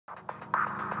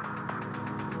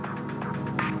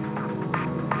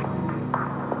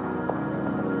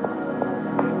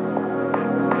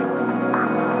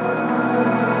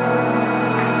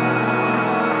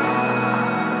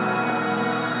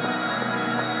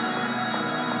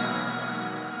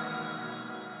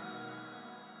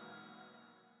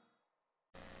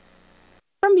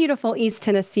beautiful East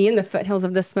Tennessee in the foothills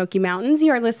of the Smoky Mountains.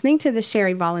 You are listening to the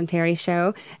Sherry Voluntary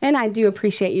Show, and I do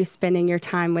appreciate you spending your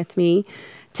time with me.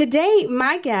 Today,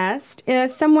 my guest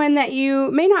is someone that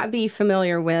you may not be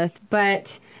familiar with,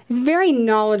 but is very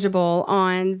knowledgeable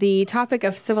on the topic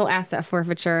of civil asset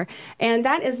forfeiture, and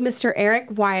that is Mr.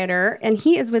 Erik Wiatr, and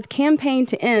he is with Campaign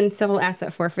to End Civil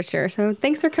Asset Forfeiture. So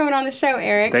thanks for coming on the show,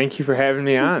 Erik. Thank you for having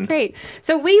me on. That's great.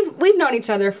 So we've known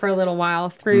each other for a little while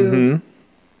through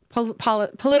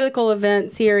political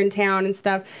events here in town and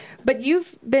stuff, but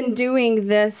you've been doing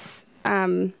this,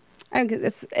 is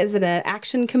it an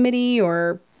action committee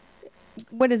or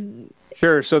what is...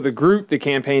 Sure. So the group, the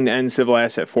Campaign to End Civil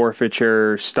Asset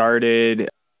Forfeiture, started,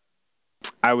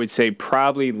 I would say,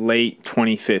 probably late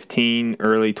 2015,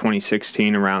 early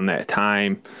 2016, around that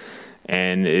time.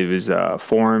 And it was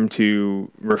formed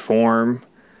to reform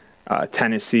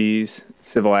Tennessee's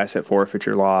civil asset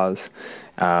forfeiture laws.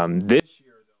 This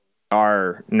year, we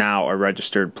are now a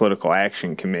registered political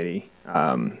action committee.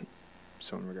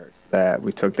 So in regards to that,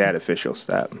 we took that official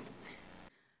step.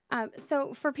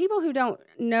 So for people who don't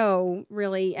know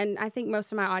really, and I think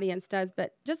most of my audience does,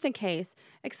 but just in case,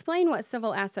 explain what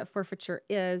civil asset forfeiture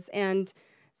is and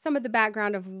some of the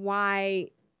background of why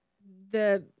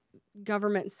the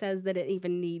government says that it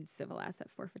even needs civil asset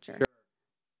forfeiture.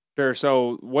 Sure.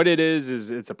 So what it is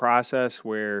it's a process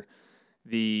where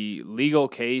the legal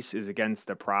case is against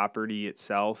the property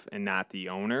itself and not the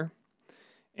owner.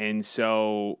 And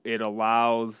so it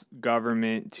allows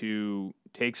government to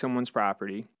take someone's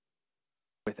property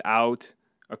without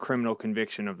a criminal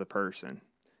conviction of the person.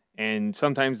 And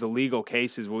sometimes the legal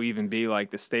cases will even be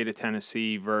like the state of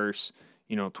Tennessee versus,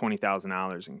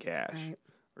 $20,000 in cash, right,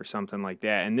 or something like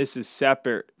that. And this is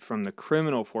separate from the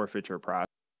criminal forfeiture process.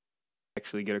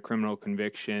 Actually get a criminal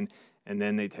conviction, and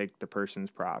then they take the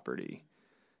person's property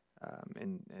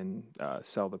and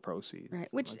sell the proceeds. Right,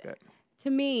 which like that. To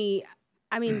me,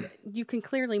 I mean, you can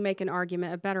clearly make an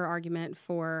argument, a better argument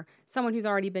for someone who's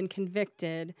already been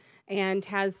convicted and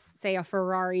has, say, a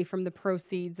Ferrari from the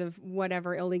proceeds of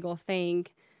whatever illegal thing,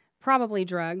 probably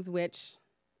drugs, which,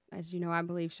 as you know, I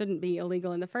believe shouldn't be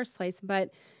illegal in the first place.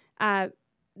 But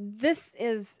this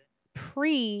is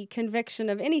pre-conviction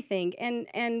of anything.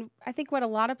 And I think what a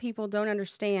lot of people don't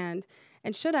understand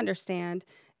and should understand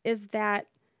is that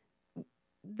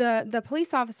the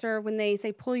police officer, when they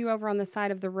say pull you over on the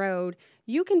side of the road,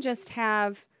 you can just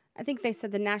have, I think they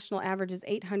said the national average is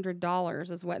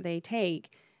 $800 is what they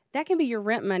take. That can be your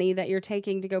rent money that you're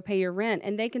taking to go pay your rent.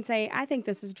 And they can say, I think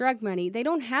this is drug money. They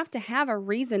don't have to have a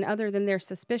reason other than their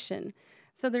suspicion.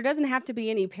 So there doesn't have to be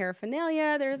any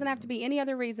paraphernalia. There doesn't have to be any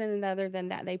other reason other than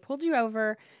that. They pulled you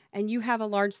over and you have a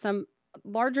large sum,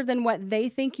 larger than what they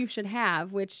think you should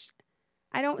have, which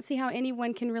I don't see how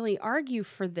anyone can really argue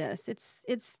for this.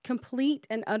 It's complete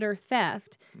and utter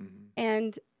theft.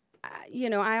 And,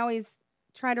 I always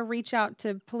try to reach out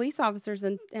to police officers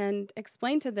and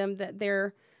explain to them that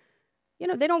they're,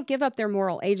 they don't give up their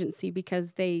moral agency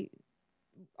because they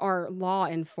are law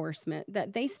enforcement,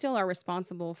 that they still are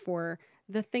responsible for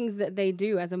the things that they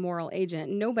do as a moral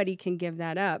agent. Nobody can give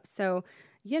that up. So,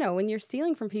 when you're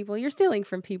stealing from people, you're stealing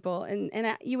from people.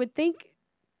 And you would think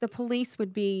the police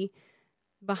would be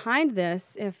behind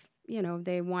this if,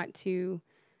 they want to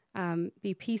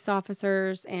be peace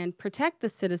officers and protect the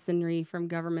citizenry from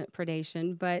government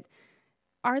predation. But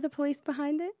are the police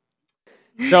behind it?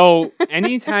 So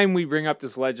anytime we bring up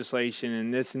this legislation,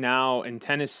 and this now in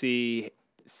Tennessee,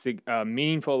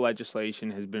 meaningful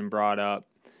legislation has been brought up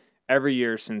every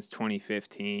year since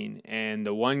 2015. And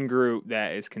the one group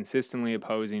that is consistently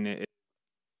opposing it is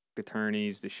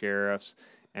attorneys, the sheriffs,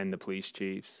 and the police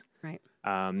chiefs. Right.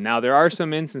 Now, there are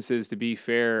some instances, to be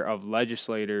fair, of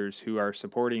legislators who are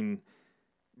supporting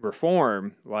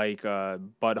reform, like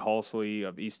Bud Hulsey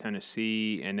of East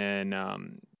Tennessee, and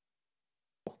then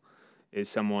is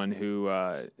someone who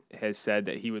has said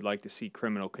that he would like to see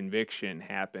criminal conviction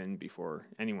happen before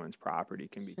anyone's property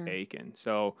can be taken.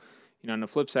 So, on the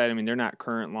flip side, I mean, they're not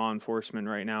current law enforcement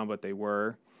right now, but they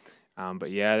were. But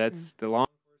yeah, that's the law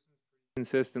enforcement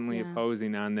consistently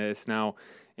opposing on this. Now,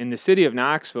 in the city of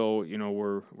Knoxville,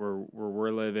 where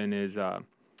we're living, is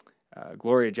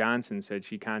Gloria Johnson said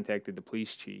she contacted the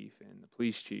police chief, and the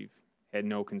police chief had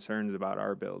no concerns about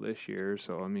our bill this year.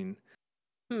 So, I mean,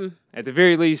 at the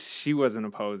very least, she wasn't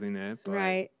opposing it. But,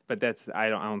 right. But I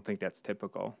don't think that's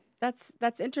typical.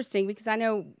 That's interesting, because I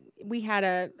know we had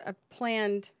a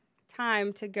planned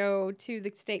time to go to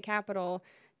the state capitol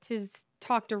to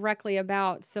talk directly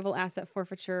about civil asset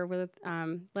forfeiture with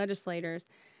legislators.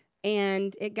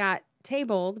 And it got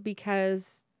tabled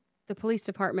because the police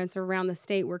departments around the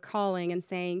state were calling and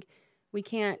saying, we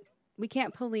can't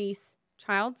police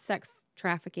child sex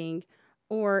trafficking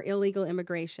or illegal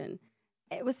immigration.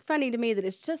 It was funny to me that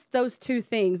it's just those two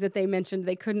things that they mentioned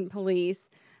they couldn't police,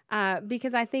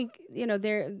 because I think,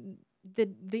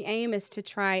 the aim is to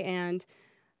try and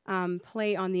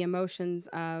play on the emotions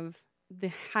of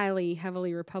the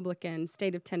heavily Republican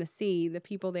state of Tennessee, the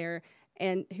people there,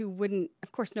 and who wouldn't,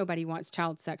 of course, nobody wants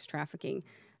child sex trafficking,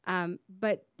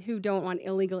 but who don't want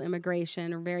illegal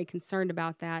immigration, are very concerned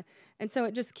about that. And so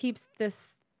it just keeps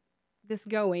this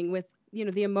going with,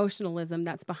 the emotionalism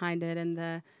that's behind it, and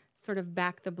the sort of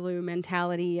back the blue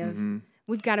mentality of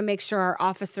we've got to make sure our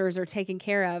officers are taken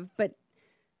care of. But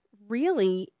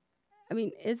really, I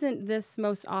mean, isn't this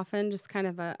most often just kind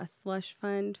of a slush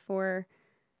fund for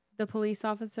the police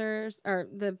officers or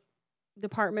the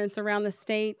departments around the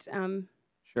state?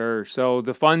 Sure. So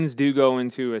the funds do go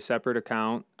into a separate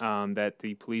account that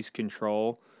the police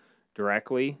control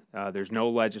directly. There's no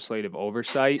legislative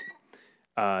oversight.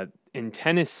 In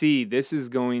Tennessee, this is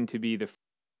going to be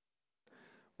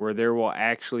where there will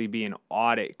actually be an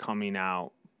audit coming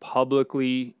out,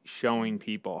 publicly showing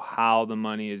people how the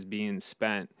money is being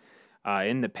spent.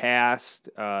 In the past,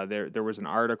 there was an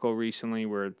article recently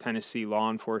where Tennessee law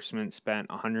enforcement spent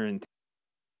 $110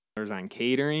 on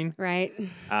catering. Right.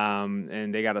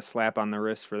 And they got a slap on the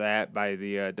wrist for that by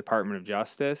the Department of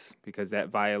Justice because that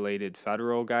violated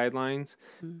federal guidelines.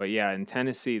 Mm-hmm. But yeah, in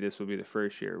Tennessee, this will be the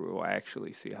first year we will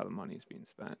actually see how the money is being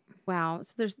spent. Wow.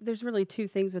 So there's really two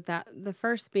things with that. The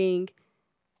first being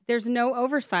there's no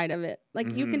oversight of it.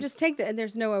 Like you can just take and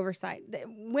there's no oversight.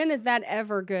 When is that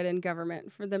ever good in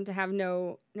government, for them to have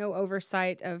no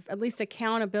oversight of at least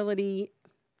accountability,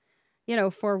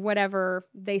 for whatever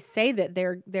they say that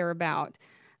they're about.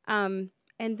 And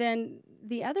then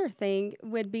the other thing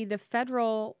would be the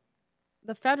federal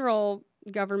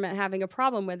government having a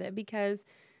problem with it, because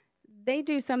they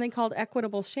do something called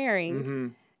equitable sharing. Mm-hmm.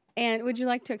 And would you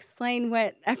like to explain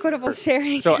what equitable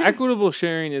sharing is? So equitable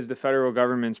sharing is the federal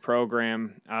government's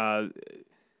program.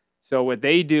 So what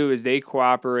they do is they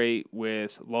cooperate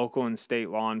with local and state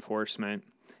law enforcement,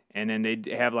 and then they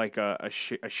have like a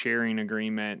sharing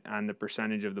agreement on the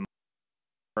percentage of the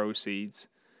proceeds.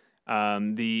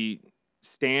 The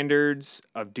standards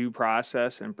of due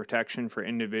process and protection for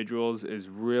individuals is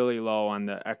really low on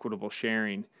the equitable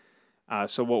sharing.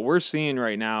 So what we're seeing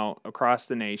right now across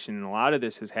the nation, and a lot of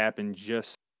this has happened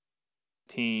just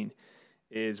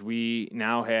is we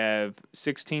now have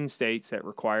 16 states that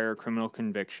require a criminal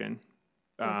conviction,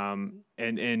 and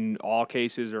in all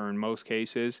cases or in most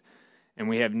cases. And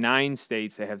we have 9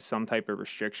 states that have some type of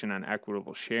restriction on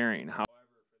equitable sharing. However,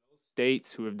 for those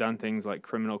states who have done things like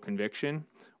criminal conviction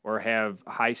or have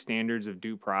high standards of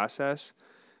due process,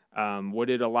 what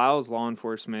it allows law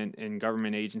enforcement and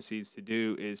government agencies to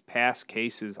do is pass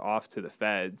cases off to the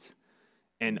feds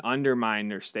and undermine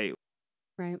their state law.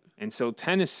 Right. And so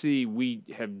Tennessee, we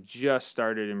have just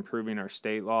started improving our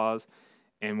state laws.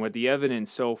 And what the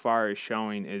evidence so far is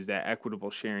showing is that equitable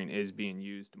sharing is being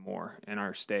used more in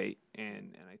our state,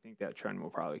 and I think that trend will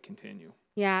probably continue.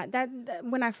 Yeah, that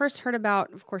when I first heard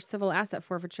about, of course, civil asset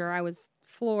forfeiture, I was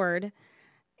floored.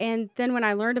 And then when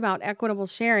I learned about equitable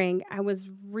sharing, I was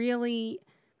really,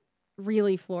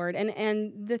 really floored.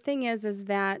 And the thing is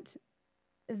that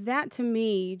to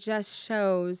me just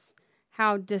shows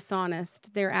how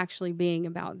dishonest they're actually being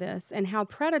about this, and how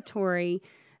predatory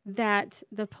that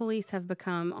the police have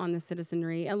become on the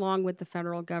citizenry, along with the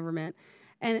federal government.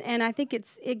 And I think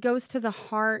it goes to the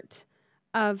heart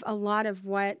of a lot of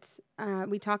what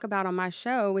we talk about on my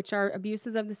show, which are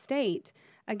abuses of the state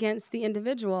against the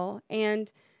individual.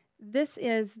 And this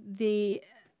is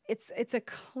it's a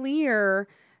clear,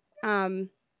 not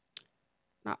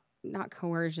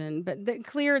coercion, but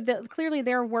clearly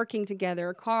they're working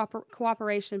together,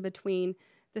 cooperation between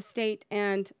the state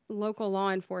and local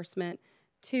law enforcement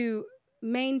to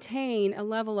maintain a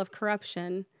level of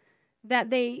corruption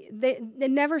that they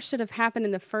never should have happened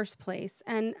in the first place.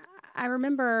 And I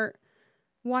remember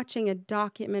watching a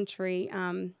documentary.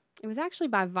 It was actually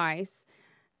by Vice,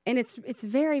 and it's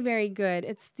very, very good.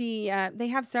 It's they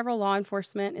have several law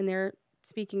enforcement, and they're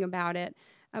speaking about it.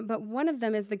 But one of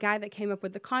them is the guy that came up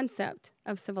with the concept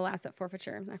of civil asset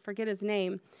forfeiture. I forget his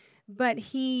name, but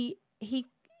he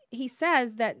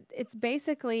says that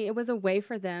it was a way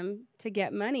for them to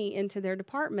get money into their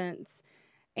departments,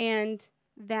 and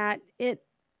that it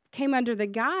came under the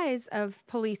guise of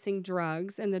policing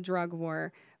drugs and the drug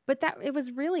war, but that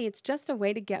it's just a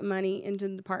way to get money into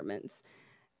the departments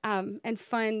and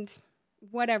fund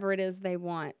whatever it is they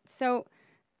want. So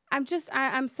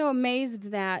I'm so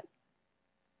amazed that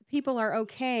people are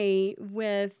okay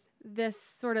with this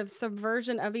sort of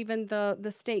subversion of even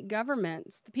the state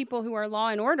governments, the people who are law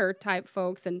and order type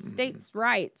folks and states'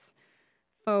 rights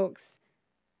folks.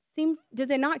 Did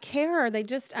they not care, or are they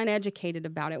just uneducated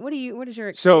about it? What is your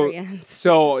experience?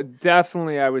 So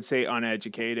definitely I would say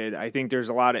uneducated. I think there's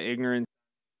a lot of ignorance.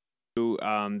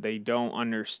 They don't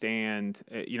understand.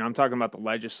 I'm talking about the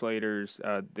legislators.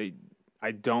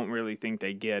 I don't really think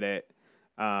they get it.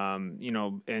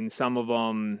 And some of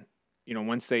them,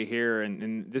 once they hear,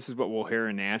 and this is what we'll hear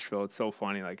in Nashville. It's so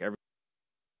funny. Like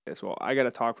well, I got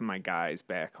to talk to my guys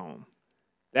back home.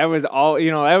 That was all,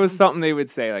 that was something they would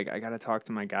say, like, I got to talk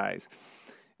to my guys.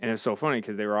 And it was so funny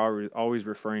because they were always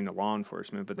referring to law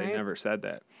enforcement, but they never said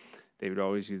that. They would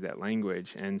always use that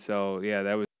language. And so, yeah,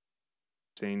 that was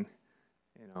interesting,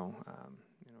 in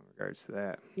regards to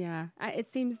that. Yeah. It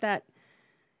seems that,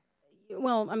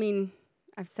 well, I mean,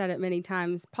 I've said it many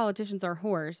times, politicians are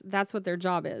whores. That's what their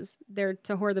job is. They're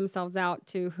to whore themselves out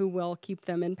to who will keep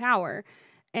them in power.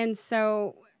 And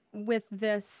so with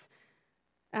this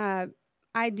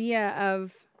idea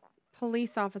of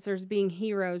police officers being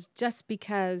heroes just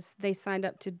because they signed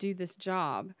up to do this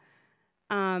job,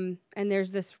 and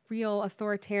there's this real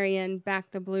authoritarian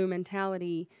back the blue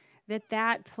mentality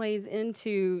that plays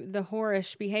into the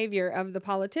whorish behavior of the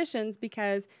politicians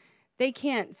because they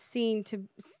can't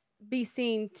be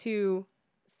seen to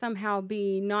somehow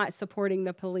be not supporting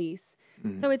the police.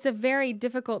 So it's a very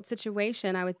difficult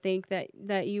situation, I would think,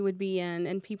 that you would be in,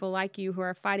 and people like you who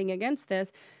are fighting against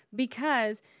this,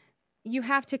 because you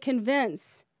have to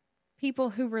convince people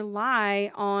who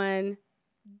rely on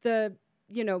the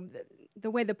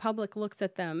way the public looks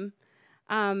at them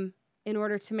in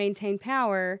order to maintain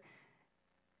power,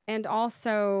 and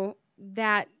also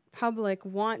that public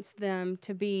wants them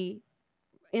to be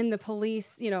in the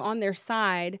police, on their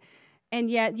side. And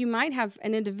yet you might have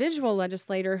an individual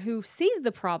legislator who sees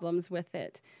the problems with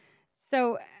it.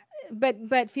 So,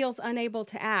 but feels unable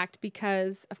to act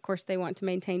because, of course, they want to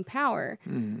maintain power.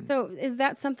 So is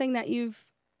that something that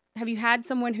have you had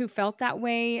someone who felt that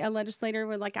way, a legislator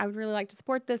would I would really like to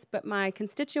support this, but my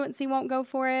constituency won't go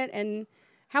for it? And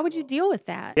how would you deal with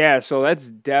that? Yeah, so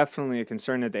that's definitely a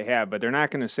concern that they have, but they're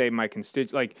not going to say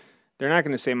they're not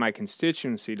going to say my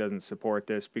constituency doesn't support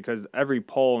this, because every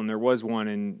poll, and there was one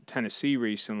in Tennessee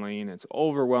recently, and it's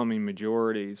overwhelming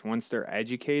majorities, once they're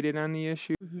educated on the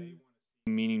issue, they want to see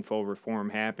meaningful reform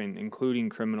happen, including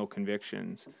criminal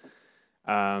convictions.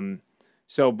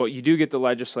 But you do get the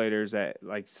legislators that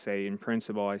say, in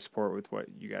principle, I support with what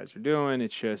you guys are doing.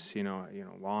 It's just,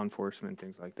 law enforcement,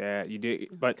 things like that. You do,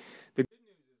 but the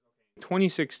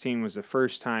 2016 was the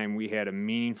first time we had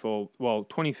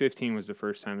 2015 was the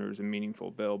first time there was a meaningful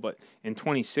bill, but in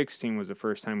 2016 was the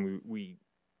first time we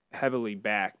heavily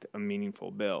backed a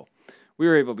meaningful bill. We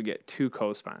were able to get 2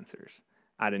 co-sponsors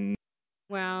out of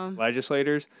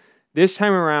legislators. This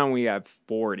time around, we have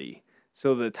 40.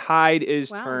 So the tide is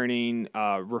turning.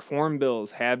 Reform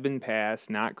bills have been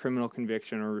passed, not criminal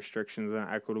conviction or restrictions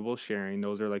on equitable sharing.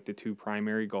 Those are the 2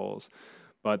 primary goals.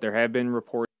 But there have been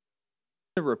reporting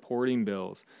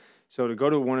bills. So to go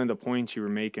to one of the points you were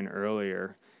making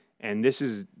earlier, and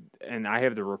I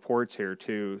have the reports here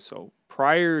too. So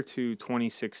prior to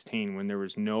 2016, when there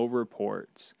was no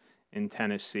reports in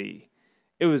Tennessee,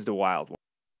 it was the Wild West.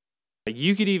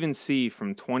 You could even see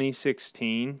from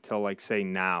 2016 till say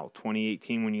now,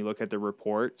 2018, when you look at the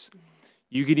reports,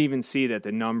 you could even see that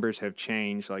the numbers have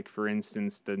changed. Like, for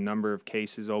instance, the number of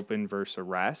cases open versus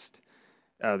arrest.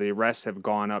 The arrests have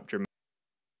gone up dramatically.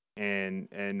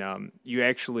 And you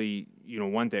actually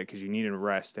want that because you need an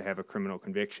arrest to have a criminal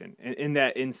conviction. In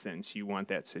that instance, you want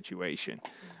that situation.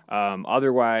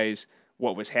 Otherwise,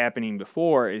 what was happening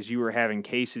before is you were having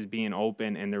cases being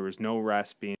open and there was no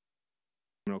arrest being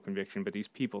criminal conviction, but these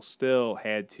people still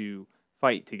had to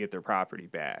fight to get their property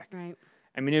back. Right.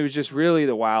 I mean, it was just really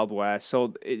the Wild West.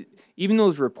 So even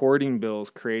those reporting bills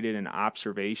created an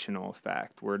observational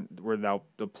effect where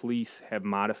the police have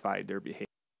modified their behavior.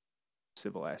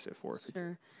 Civil asset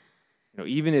forfeiture. Sure.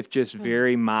 Even if just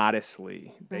very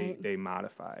modestly, they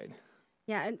modified.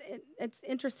 Yeah, and it's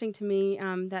interesting to me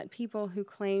that people who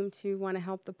claim to want to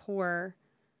help the poor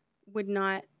would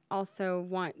not also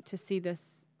want to see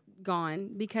this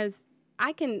gone, because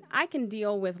I can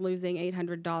deal with losing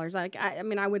 $800. I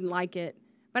mean, I wouldn't like it,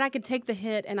 but I could take the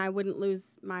hit and I wouldn't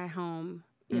lose my home.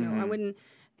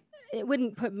 It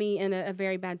wouldn't put me in a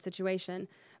very bad situation.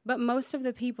 But most of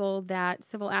the people that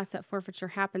civil asset forfeiture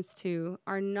happens to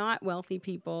are not wealthy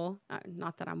people.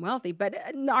 Not that I'm wealthy, but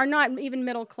are not even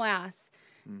middle class.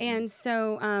 And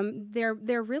so they're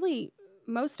really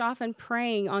most often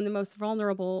preying on the most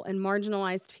vulnerable and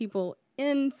marginalized people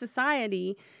in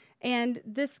society. And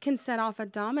this can set off a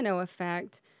domino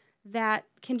effect that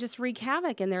can just wreak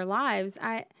havoc in their lives.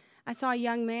 I saw a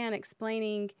young man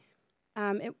explaining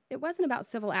it wasn't about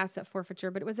civil asset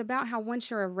forfeiture, but it was about how once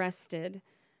you're arrested,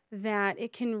 that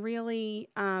it can really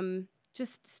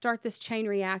just start this chain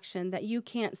reaction that you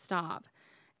can't stop.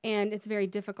 And it's very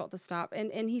difficult to stop.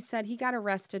 And he said he got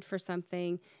arrested for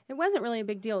something. It wasn't really a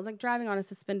big deal. It was like driving on a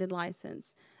suspended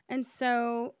license. And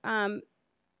so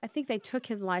I think they took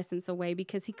his license away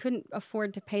because he couldn't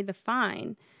afford to pay the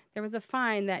fine. There was a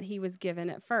fine that he was given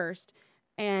at first,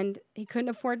 and he couldn't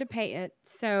afford to pay it.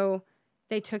 So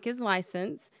they took his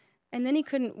license, and then he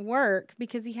couldn't work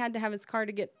because he had to have his car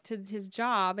to get to his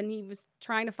job, and he was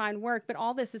trying to find work. But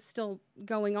all this is still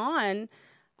going on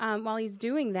while he's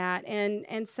doing that.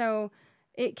 And so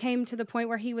it came to the point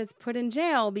where he was put in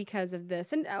jail because of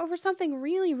this, and over something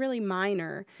really, really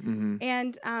minor. Mm-hmm.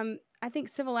 And I think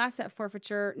civil asset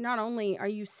forfeiture, not only are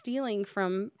you stealing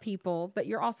from people, but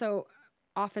you're also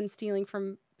often stealing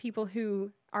from people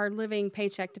who are living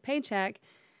paycheck to paycheck,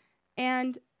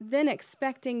 and then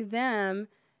expecting them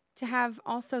to have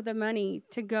also the money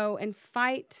to go and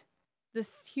fight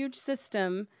this huge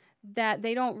system that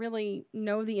they don't really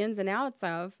know the ins and outs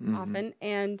of often,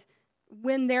 and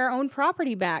win their own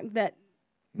property back that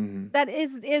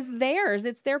is theirs.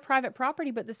 It's their private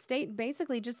property, but the state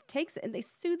basically just takes it and they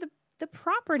sue the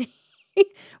property.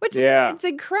 Which is it's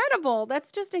incredible.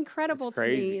 That's just incredible to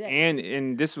me.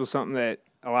 And this was something that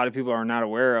a lot of people are not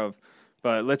aware of.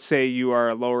 But let's say you are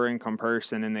a lower income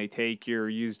person and they take your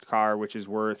used car, which is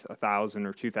worth $1,000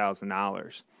 or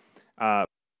 $2,000,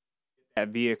 that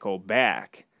vehicle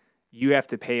back. You have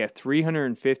to pay a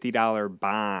 $350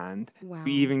 bond to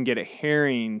even get a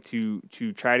hearing to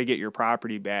try to get your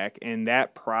property back, and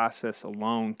that process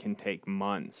alone can take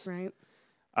months. Right.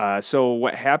 So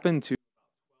what happened to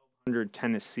 100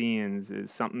 Tennesseans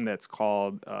is something that's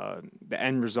called, the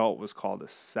end result was called a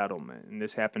settlement. And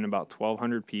this happened to about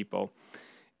 1,200 people.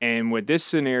 And what this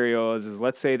scenario is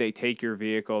let's say they take your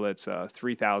vehicle that's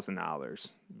 $3,000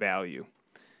 value.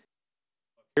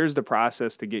 Here's the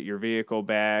process to get your vehicle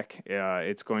back.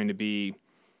 It's going to be,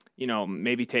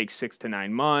 maybe take 6 to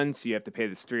 9 months. You have to pay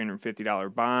this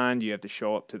 $350 bond. You have to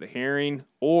show up to the hearing.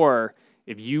 Or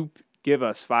if you give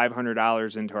us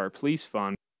 $500 into our police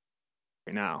fund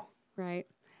right now. Right.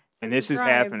 And this is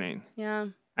happening. Yeah.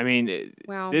 I mean,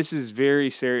 this is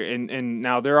very serious. And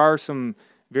now there are some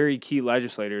very key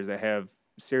legislators that have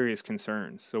serious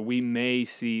concerns. So we may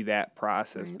see that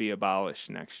process be abolished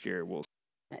next year.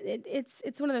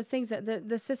 It's one of those things that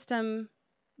the system,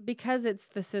 because it's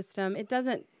the system, it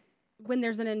doesn't, when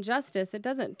there's an injustice, it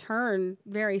doesn't turn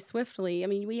very swiftly. I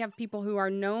mean, we have people who are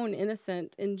known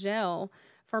innocent in jail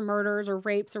for murders or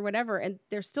rapes or whatever, and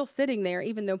they're still sitting there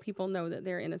even though people know that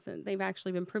they're innocent. They've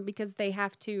actually been proved because they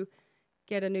have to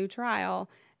get a new trial,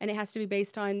 and it has to be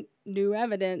based on new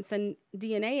evidence, and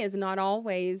DNA is not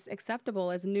always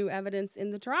acceptable as new evidence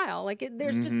in the trial. Like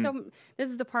there's just this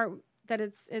is the part that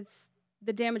it's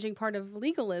the damaging part of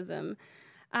legalism.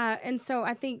 And so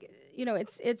I think,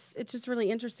 it's just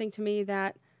really interesting to me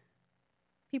that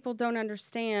people don't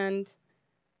understand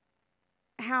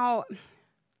how,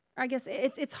 I guess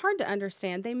it's hard to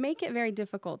understand. They make it very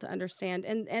difficult to understand.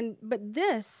 But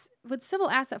this, with civil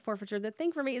asset forfeiture, the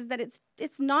thing for me is that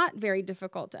it's not very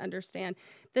difficult to understand.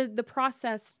 The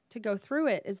process to go through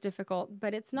it is difficult,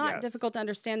 but it's not difficult to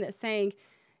understand that saying,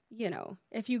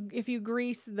 if you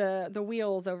grease the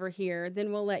wheels over here,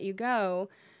 then we'll let you go.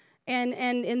 And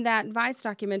in that Vice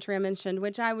documentary I mentioned,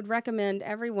 which I would recommend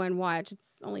everyone watch, it's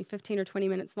only 15 or 20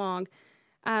 minutes long,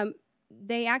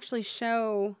 they actually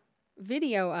show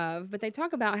video of, but they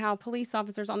talk about how police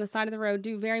officers on the side of the road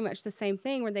do very much the same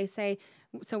thing, where they say,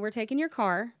 so we're taking your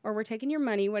car or we're taking your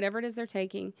money, whatever it is they're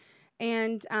taking,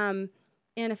 and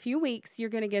in a few weeks you're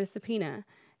going to get a subpoena,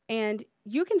 and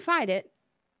you can fight it.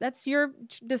 That's your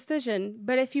decision.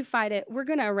 But if you fight it, we're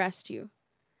going to arrest you.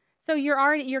 So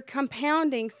you're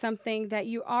compounding something that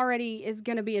you already is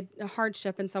going to be a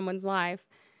hardship in someone's life,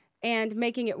 and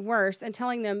making it worse, and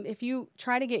telling them, if you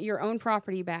try to get your own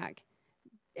property back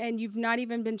and you've not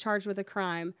even been charged with a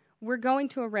crime, we're going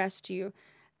to arrest you.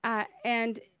 But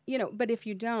if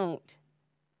you don't,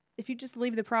 if you just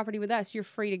leave the property with us, you're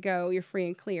free to go. You're free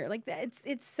and clear. Like that,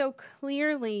 it's so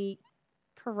clearly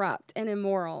corrupt and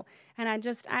immoral. And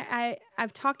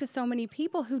I've talked to so many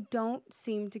people who don't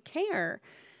seem to care.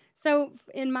 So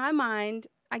in my mind,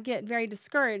 I get very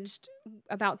discouraged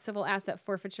about civil asset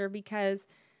forfeiture because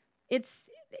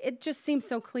it just seems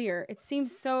so clear. It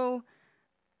seems so,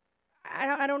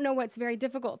 I don't know what's very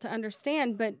difficult to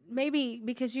understand, but maybe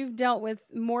because you've dealt with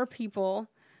more people,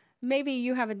 maybe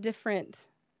you have a different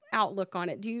outlook on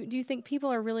it? Do you think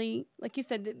people are really, like you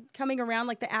said, coming around,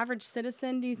 like the average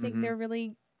citizen? Do you think they're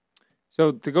really?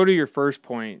 So to go to your first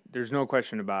point, there's no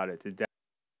question about it. The debt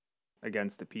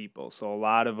against the people. So a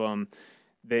lot of them,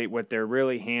 what they're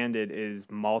really handed is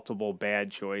multiple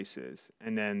bad choices,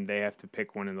 and then they have to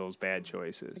pick one of those bad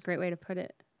choices. That's a great way to put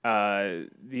it.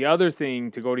 The other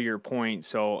thing, to go to your point,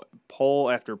 so poll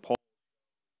after poll,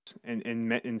 and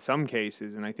in some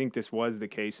cases, and I think this was the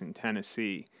case in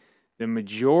Tennessee, the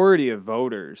majority of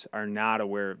voters are not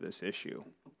aware of this issue.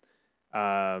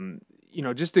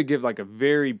 Just to give like a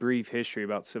very brief history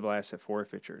about civil asset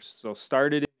forfeitures. So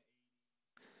started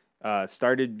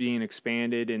being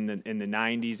expanded in the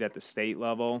 90s at the state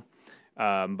level,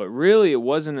 but really it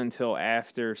wasn't until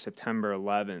after September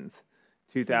 11th,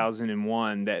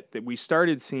 2001 that we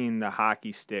started seeing the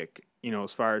hockey stick,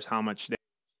 as far as how much they.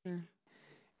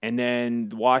 And then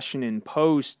the Washington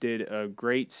Post did a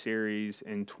great series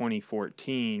in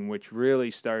 2014, which really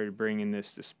started bringing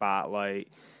this to spotlight.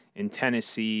 In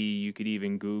Tennessee, you could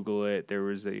even Google it. There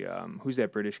was who's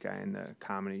that British guy in the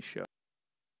comedy show?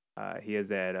 He has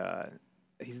that,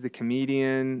 he's the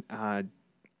comedian,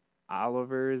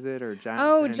 Oliver, is it? Or John?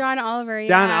 Oh, John Oliver, yeah.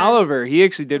 John Oliver. He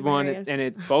actually did Hilarious. one, and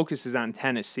it focuses on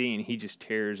Tennessee, and he just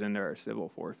tears into our civil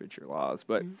forfeiture laws.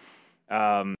 But,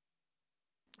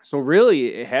 so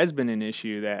really, it has been an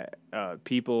issue that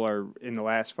people are, in the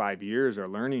last 5 years, are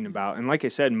learning about. And like I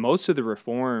said, most of the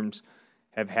reforms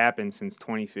have happened since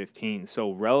 2015.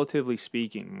 So relatively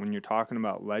speaking, when you're talking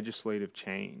about legislative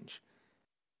change,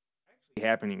 it's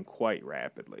happening quite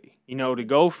rapidly. To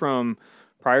go from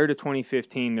prior to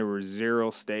 2015, there were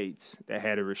 0 states that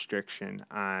had a restriction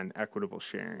on equitable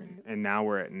sharing, and now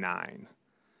we're at 9.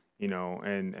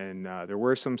 And there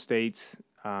were some states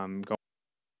going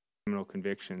criminal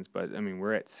convictions, but I mean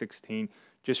we're at 16.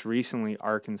 Just recently,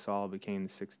 Arkansas became the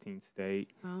 16th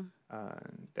state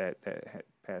that had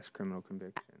passed criminal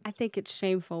conviction. I think it's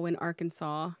shameful when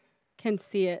Arkansas can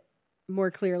see it more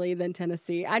clearly than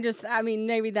Tennessee. I mean,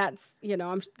 maybe that's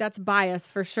that's bias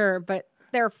for sure, but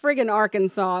they're friggin'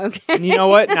 Arkansas. Okay. And you know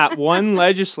what? Not one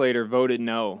legislator voted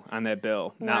no on that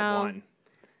bill. Not Wow. one.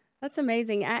 That's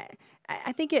amazing.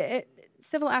 I think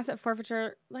civil asset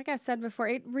forfeiture, like I said before,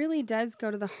 it really does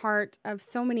go to the heart of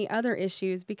so many other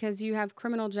issues, because you have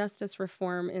criminal justice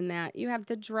reform in that. You have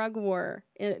the drug war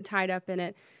tied up in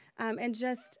it. And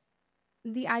just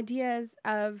the ideas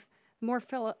of more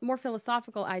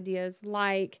philosophical ideas,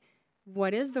 like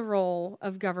what is the role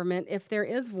of government, if there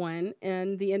is one,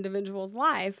 in the individual's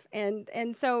life. And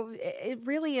so it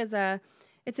really is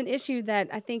it's an issue that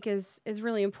I think is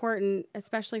really important,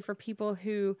 especially for people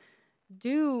who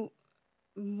do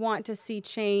want to see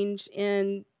change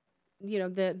in,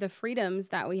 the freedoms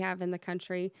that we have in the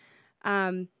country,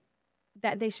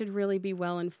 that they should really be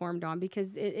well informed on,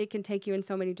 because it can take you in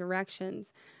so many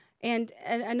directions. And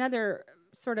another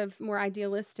sort of more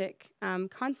idealistic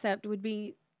concept would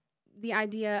be the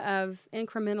idea of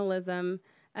incrementalism,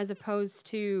 as opposed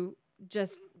to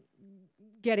just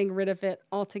getting rid of it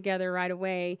altogether right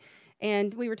away.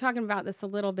 And we were talking about this a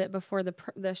little bit before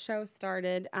the show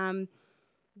started,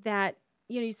 that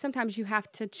sometimes you have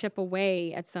to chip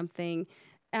away at something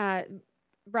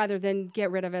rather than get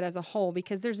rid of it as a whole,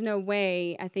 because there's no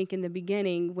way, I think, in the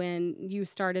beginning when you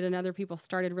started and other people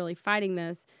started really fighting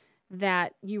this,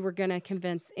 that you were going to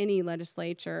convince any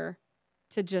legislature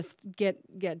to just get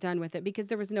done with it, because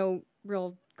there was no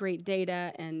real great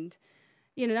data and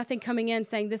nothing coming in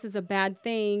saying this is a bad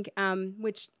thing,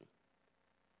 which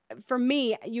for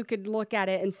me, you could look at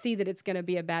it and see that it's going to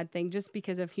be a bad thing just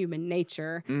because of human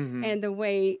nature and the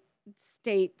way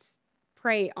states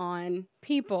prey on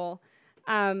people.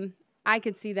 I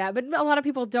could see that, but a lot of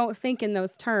people don't think in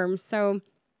those terms. So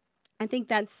I think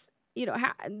that's,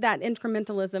 that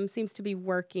incrementalism seems to be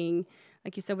working,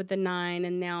 like you said, with the 9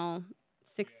 and now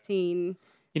 16.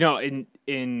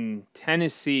 In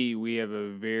Tennessee, we have a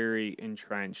very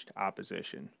entrenched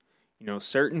opposition.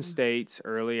 Certain states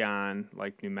early on,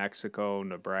 like New Mexico,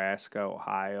 Nebraska,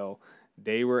 Ohio,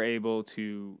 they were able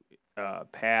to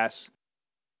pass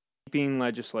sweeping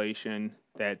legislation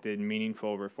that did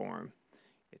meaningful reform.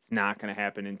 It's not going to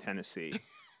happen in Tennessee.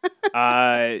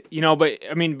 But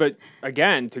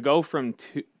again, to go from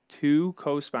two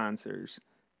co-sponsors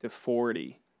to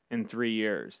 40 in 3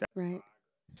 years. Right.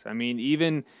 I mean,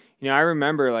 even, I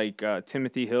remember like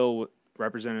Timothy Hill,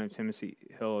 Representative Timothy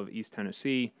Hill of East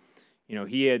Tennessee,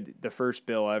 he had the first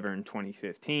bill ever in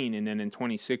 2015. And then in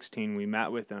 2016, we met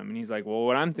with him and he's like, well,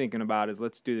 what I'm thinking about is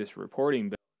let's do this reporting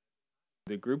bill.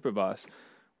 The group of us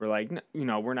were like,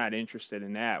 we're not interested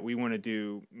in that. We want to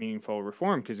do meaningful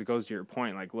reform, because it goes to your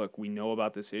point. Like, look, we know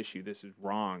about this issue. This is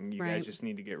wrong. You guys just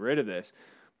need to get rid of this.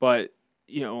 But,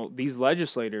 these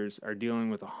legislators are dealing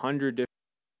with 100 different,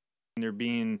 and they're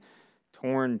being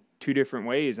torn two different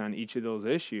ways on each of those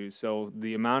issues. So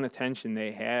the amount of attention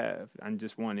they have on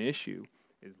just one issue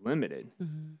is limited,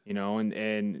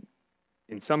 and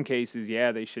in some cases,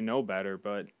 yeah, they should know better.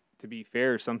 But to be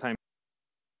fair, sometimes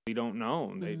they don't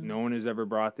know. No one has ever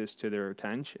brought this to their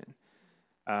attention.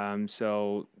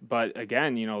 But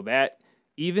again,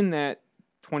 even that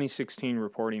 2016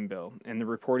 reporting bill, and the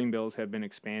reporting bills have been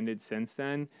expanded since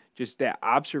then, just that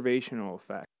observational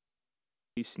effect.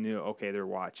 Police knew, okay, they're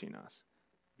watching us.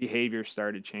 Behavior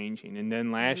started changing. And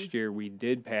then last year we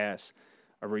did pass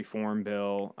a reform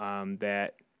bill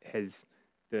that has,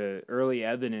 the early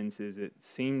evidence is it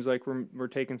seems like we're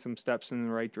taking some steps in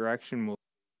the right direction.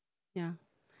 Yeah.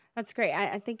 That's great.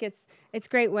 I think it's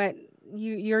great what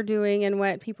you're doing and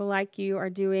what people like you are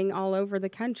doing all over the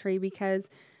country, because,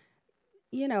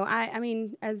 I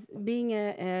mean, as being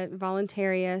a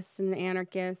voluntarist and an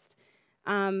anarchist,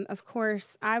 of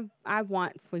course, I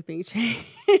want sweeping change,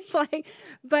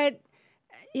 but,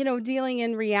 dealing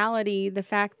in reality, the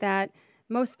fact that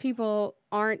most people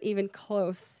aren't even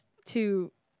close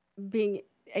to being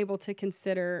able to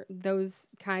consider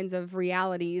those kinds of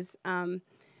realities,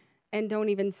 and don't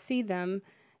even see them,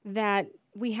 that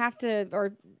we have to,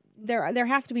 or there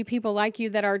have to be people like you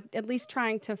that are at least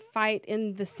trying to fight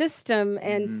in the system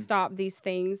and stop these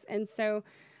things. And so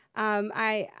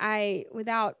I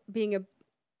without being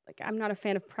I'm not a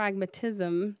fan of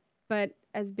pragmatism, but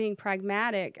as being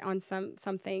pragmatic on some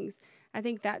things, I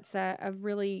think that's a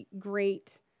really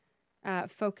great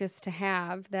focus to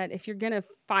have, that if you're going to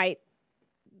fight,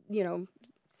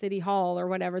 City Hall or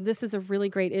whatever, this is a really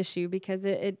great issue, because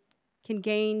it can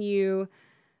gain you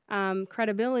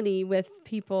credibility with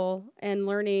people, and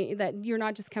learning that you're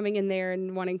not just coming in there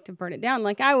and wanting to burn it down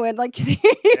like I would, like you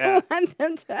want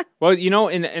them to. Well,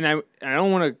 and I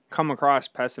don't want to come across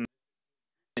pessimistic.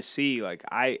 Like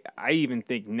I even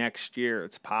think next year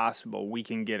it's possible we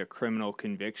can get a criminal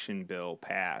conviction bill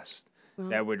passed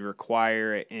that would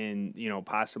require it in,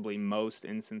 possibly most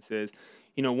instances.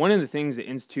 One of the things the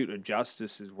Institute of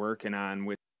Justice is working on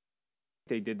with,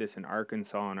 they did this in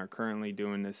Arkansas and are currently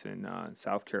doing this in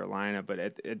South Carolina, but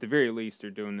at the very least they're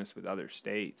doing this with other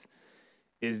states,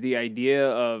 is the idea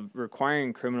of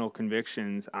requiring criminal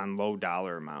convictions on low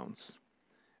dollar amounts.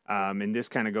 And this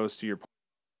kind of goes to your point.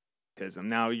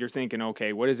 Now you're thinking,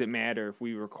 okay, what does it matter if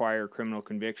we require criminal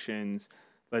convictions?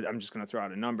 I'm just going to throw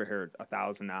out a number here,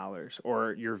 $1,000,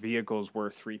 or your vehicle's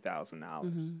worth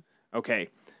 $3,000. Okay,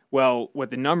 well, what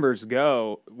the numbers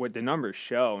show,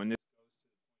 and this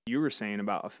you were saying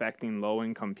about affecting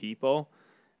low-income people,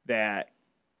 that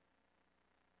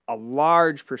a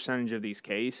large percentage of these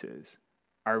cases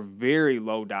are very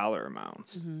low dollar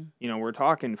amounts. We're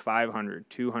talking $500,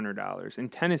 $200. In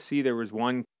Tennessee, there was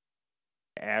one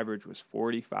average was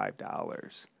 $45.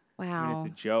 Wow. I mean,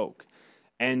 it's a joke.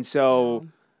 And so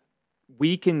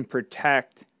we can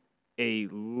protect a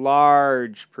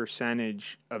large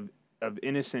percentage of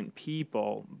innocent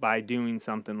people by doing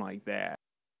something like that.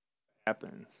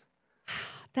 Happens.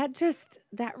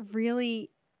 That really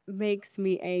makes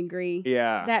me angry.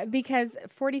 Yeah. That, because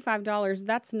 $45,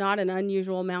 that's not an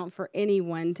unusual amount for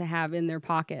anyone to have in their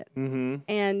pocket.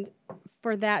 And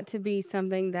for that to be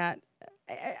something that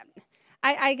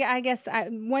I guess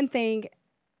one thing,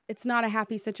 it's not a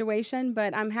happy situation,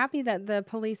 but I'm happy that the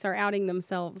police are outing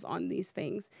themselves on these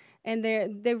things, and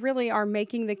they really are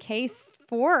making the case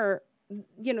for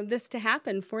this to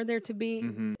happen, for there to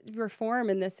be reform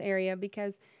in this area,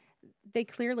 because they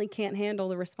clearly can't handle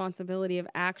the responsibility of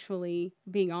actually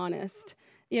being honest.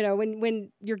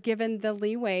 When you're given the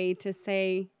leeway to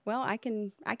say, well, I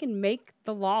can make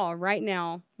the law right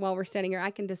now while we're standing here.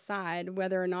 I can decide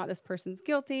whether or not this person's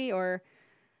guilty or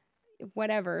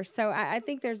whatever. So I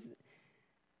think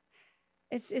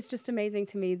it's just amazing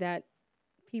to me that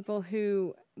people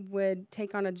who would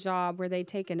take on a job where they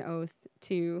take an oath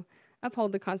to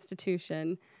uphold the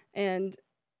Constitution and,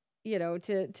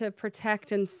 to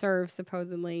protect and serve,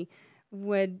 supposedly,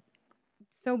 would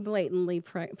so blatantly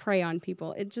prey on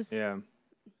people. It just, it's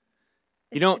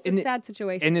a sad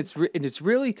situation. And it's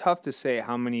really tough to say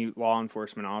how many law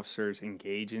enforcement officers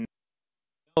engage in,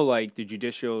 like the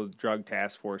Judicial Drug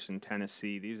Task Force in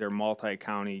Tennessee. These are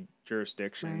multi-county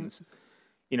jurisdictions.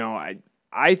 Right.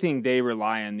 I think they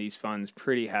rely on these funds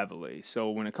pretty heavily.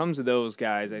 So when it comes to those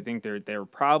guys, I think they're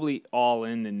probably all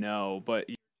in the know. But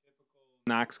your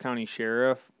typical Knox County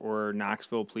Sheriff or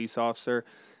Knoxville police officer,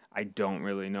 I don't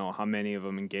really know how many of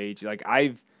them engage. Like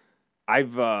I've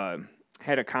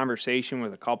had a conversation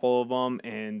with a couple of them,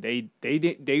 and they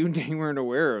weren't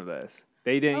aware of this.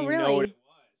 They didn't even know what it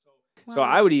was. So Wow.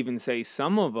 I would even say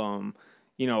some of them,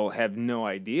 you know, have no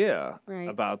idea Right.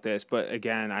 about this. But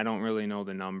again, I don't really know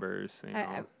the numbers. You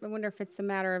know. I wonder if it's a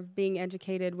matter of being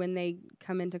educated when they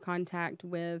come into contact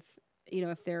with, you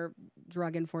know, if they're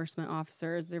drug enforcement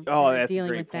officers, Oh, they're that's a dealing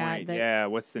great with point. that. Yeah,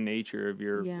 what's the nature of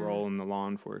your Yeah. role in the law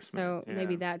enforcement? So Yeah.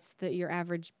 maybe that's your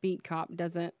average beat cop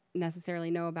doesn't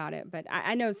necessarily know about it. But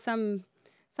I know some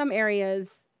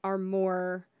areas are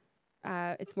more,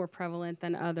 it's more prevalent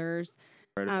than others.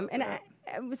 And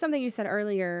it was something you said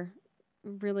earlier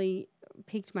really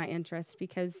piqued my interest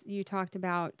because you talked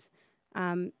about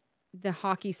the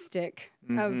hockey stick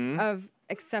of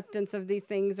acceptance of these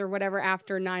things or whatever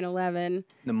after 9/11.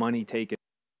 The money taken.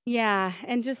 Yeah,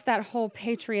 and just that whole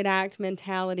Patriot Act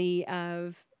mentality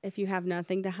of if you have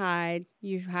nothing to hide,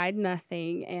 you hide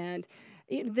nothing. And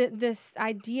this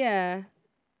idea,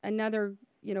 another,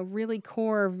 you know, really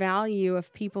core value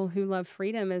of people who love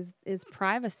freedom is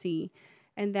privacy,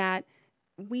 and that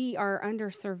we are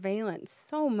under surveillance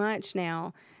so much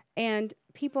now. And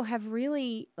people have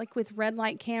really, like with red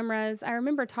light cameras, I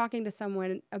remember talking to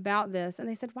someone about this, and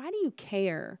they said, why do you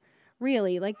care?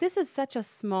 Really? Like, this is such a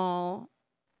small,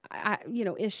 you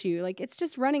know, issue. Like, it's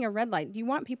just running a red light. Do you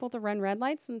want people to run red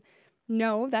lights? And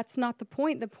no, that's not the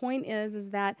point. The point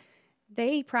is that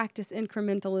they practice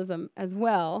incrementalism as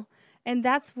well. And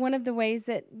that's one of the ways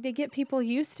that they get people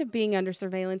used to being under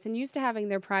surveillance and used to having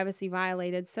their privacy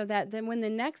violated, so that then when the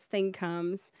next thing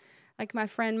comes, like my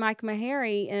friend Mike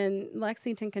Meharry in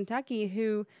Lexington, Kentucky,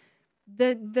 who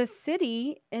the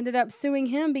city ended up suing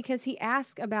him because he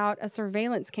asked about a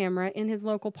surveillance camera in his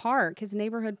local park, his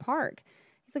neighborhood park.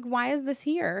 He's like, why is this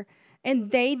here? And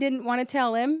they didn't want to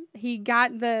tell him. He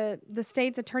got the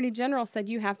state's attorney general said,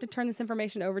 you have to turn this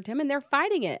information over to him, and they're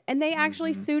fighting it. And they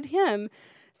actually sued him.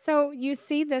 So you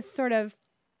see this sort of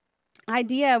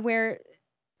idea where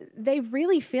they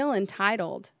really feel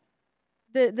entitled.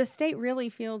 The state really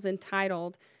feels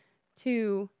entitled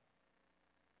to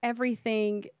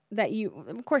everything that you,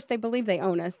 of course, they believe they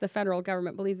own us. The federal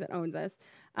government believes it owns us.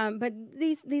 But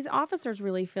these officers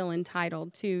really feel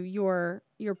entitled to your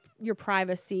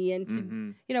privacy and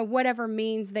to, you know, whatever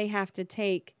means they have to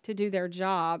take to do their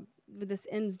job. This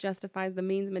ends justifies the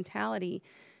means mentality.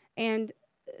 And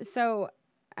so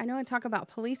I know I talk about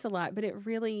police a lot, but it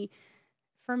really,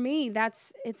 for me,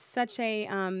 it's such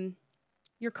a,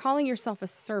 you're calling yourself a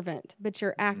servant, but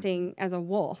you're acting as a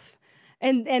wolf.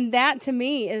 And that to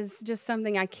me is just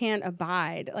something I can't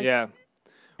abide. Like, yeah.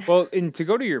 Well, and to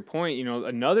go to your point, you know,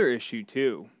 another issue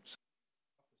too,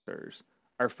 officers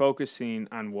are focusing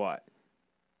on what?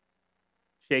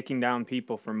 Shaking down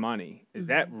people for money. Is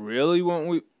that really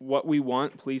what we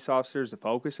want police officers to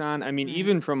focus on? I mean,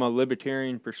 even from a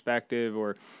libertarian perspective,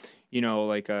 or, you know,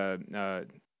 like a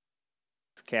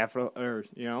capital, or,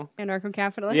 you know,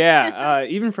 anarcho-capitalist. Yeah,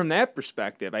 even from that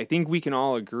perspective, I think we can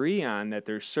all agree on that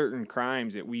there's certain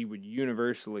crimes that we would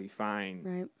universally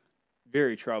find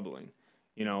very troubling.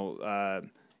 You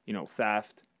know,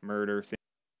 theft, murder, things.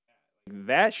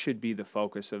 That should be the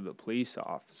focus of the police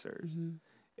officers.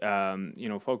 You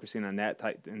know, focusing on that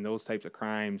type and those types of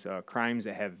crimes, crimes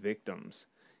that have victims.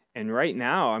 And right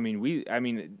now, I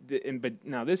mean, but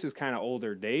now this is kind of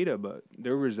older data, but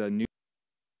there was a new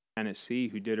Tennessee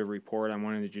who did a report on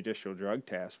one of the Judicial Drug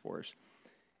Task Force,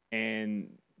 and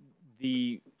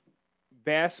the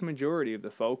vast majority of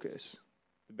the focus,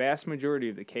 the vast majority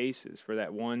of the cases for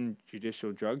that one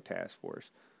Judicial Drug Task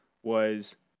Force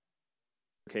was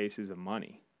cases of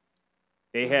money.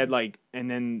 They had like,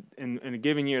 and then in a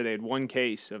given year, they had one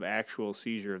case of actual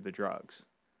seizure of the drugs,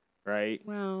 right?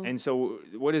 Wow. And so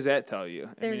what does that tell you?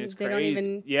 I mean, it's they crazy. don't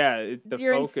even, yeah,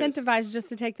 you're focus. Incentivized just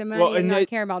to take the money and not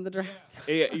care about the drugs.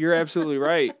 You're absolutely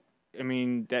right. I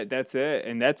mean, that's it.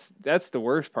 And that's the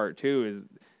worst part too,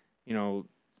 is, you know,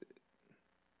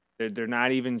 they're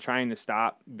not even trying to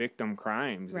stop victim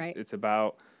crimes. Right. It's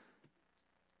about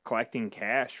collecting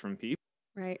cash from people.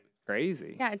 Right.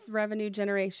 Crazy. Yeah, it's revenue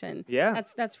generation. Yeah.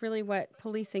 That's really what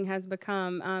policing has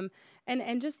become.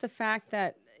 And just the fact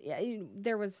that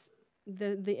there was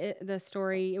the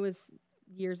story, it was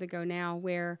years ago now,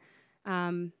 where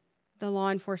the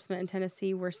law enforcement in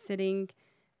Tennessee were sitting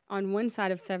on one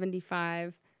side of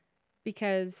 75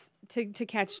 because to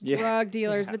catch drug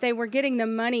dealers, but they were getting the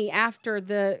money after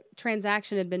the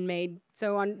transaction had been made.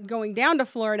 So on going down to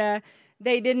Florida,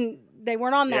 they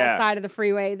weren't on that side of the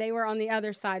freeway. They were on the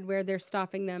other side where they're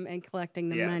stopping them and collecting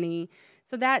the money.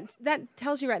 So that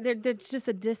tells you right there, that's just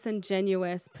a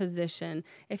disingenuous position.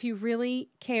 If you really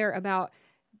care about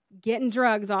getting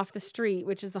drugs off the street,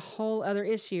 which is a whole other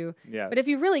issue. Yeah. But if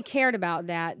you really cared about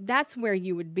that, that's where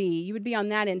you would be. You would be on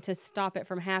that end to stop it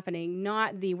from happening,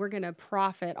 not the we're going to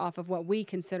profit off of what we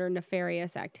consider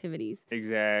nefarious activities.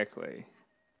 Exactly.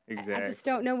 I just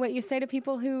don't know what you say to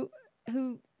people who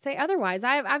say otherwise.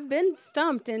 I've been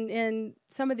stumped in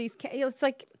some of these cases. It's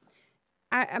like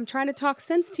I'm trying to talk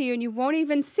sense to you, and you won't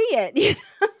even see it.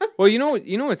 Well, you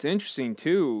know what's interesting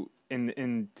too,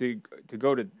 and to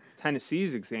go to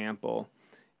Tennessee's example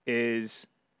is,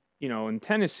 in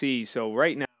Tennessee. So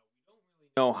right now, we don't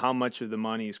really know how much of the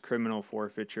money is criminal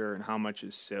forfeiture and how much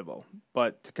is civil.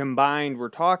 But combined, we're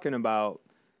talking about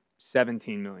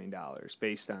 $17 million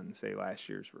based on, say, last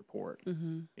year's report.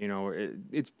 Mm-hmm.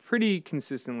 It's pretty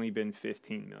consistently been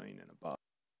 $15 million and above.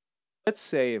 Let's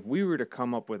say if we were to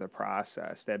come up with a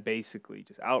process that basically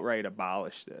just outright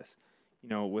abolished this,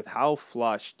 with how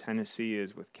flush Tennessee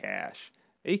is with cash,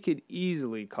 they could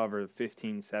easily cover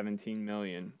 15, 17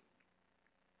 million.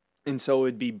 And so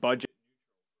it'd be budget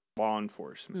law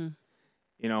enforcement,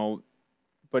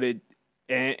 but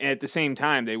and at the same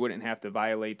time, they wouldn't have to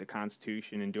violate the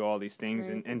Constitution and do all these things.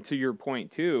 Right. And to your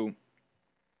point too,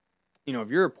 if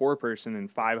you're a poor person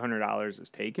and $500 is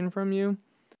taken from you,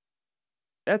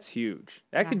 that's huge.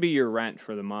 That could be your rent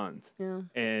for the month. Yeah.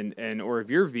 Or if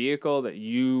your vehicle that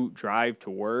you drive to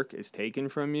work is taken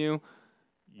from you,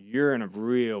 you're in a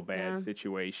real bad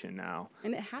situation now.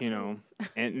 And it happens.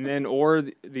 And then, or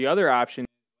the other option is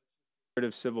get rid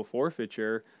of civil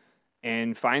forfeiture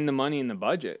and find the money in the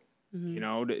budget. Mm-hmm.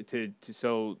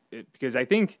 Because I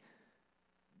think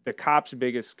the cops'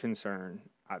 biggest concern,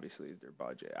 obviously, is their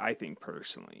budget. I think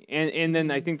personally, and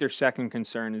then I think their second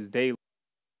concern is they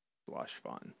slush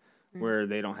fund, where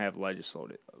they don't have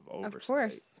legislative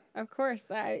oversight. Of course.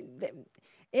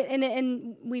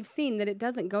 And we've seen that it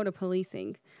doesn't go to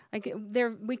policing. Like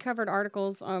we covered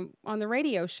articles on the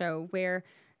radio show where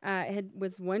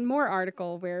was one more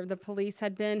article where the police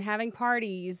had been having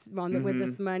parties with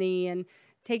this money and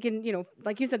taking,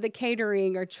 like you said, the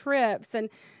catering or trips. And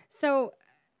so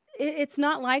it's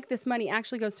not like this money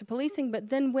actually goes to policing, but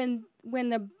then when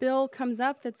the bill comes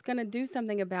up that's going to do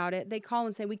something about it, they call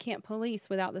and say, we can't police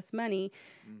without this money.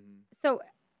 Mm-hmm. So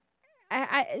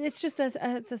it's just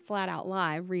it's a flat out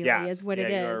lie, really, is what it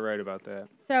is. Yeah, you are right about that.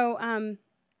 So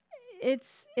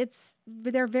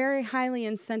they're very highly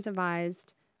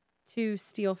incentivized to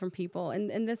steal from people.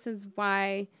 And this is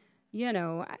why,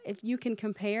 if you can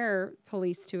compare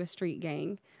police to a street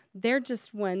gang, they're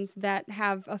just ones that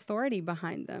have authority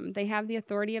behind them. They have the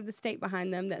authority of the state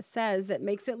behind them that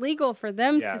makes it legal for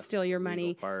them to steal your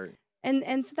money. Part.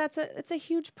 And so it's a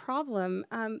huge problem.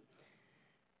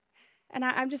 And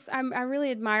I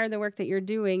really admire the work that you're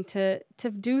doing to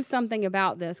do something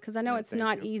about this, because I know it's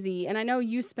not easy, and I know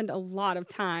you spend a lot of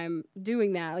time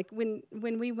doing that. Like when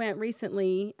we went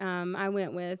recently, I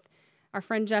went with our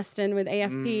friend Justin with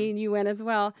AFP, and you went as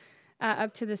well,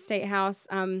 up to the State House.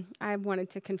 I wanted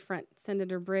to confront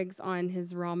Senator Briggs on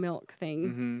his raw milk thing.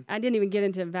 Mm-hmm. I didn't even get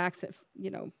into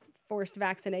forced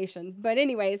vaccinations, but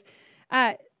anyways,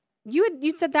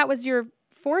 you said that was your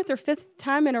fourth or fifth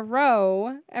time in a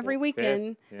row every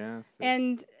weekend. Yeah.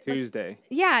 And Tuesday.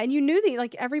 And you knew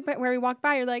everybody where we walked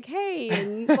by, you're like, hey,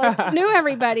 and knew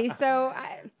everybody. So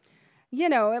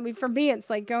for me, it's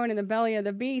like going in the belly of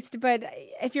the beast. But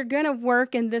if you're going to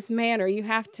work in this manner, you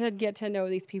have to get to know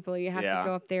these people. You have to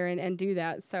go up there and do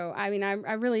that. So, I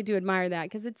really do admire that,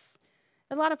 because it's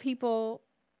a lot of people,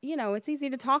 it's easy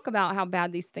to talk about how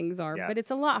bad these things are, but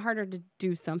it's a lot harder to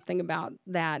do something about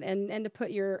that and to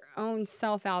put your own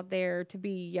self out there to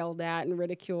be yelled at and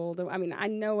ridiculed. I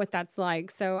know what that's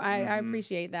like. So I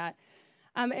appreciate that.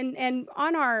 And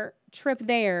on our trip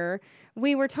there,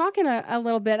 we were talking a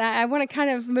little bit. I want to kind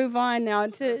of move on now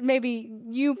to maybe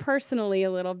you personally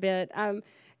a little bit,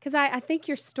 because I think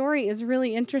your story is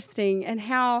really interesting, and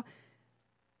how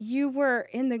you were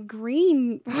in the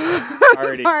Green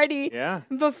Party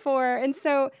before. And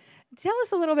so tell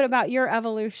us a little bit about your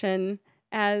evolution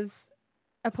as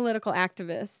a political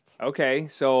activist. Okay.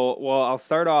 So, I'll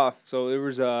start off. So it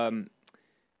was,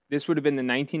 this would have been the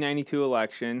 1992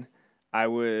 election. I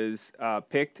was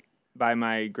picked by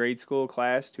my grade school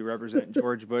class to represent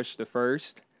George Bush the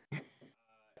first.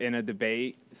 In a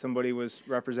debate, somebody was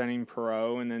representing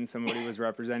Perot, and then somebody was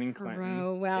representing Clinton.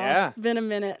 Perot, wow, it's been a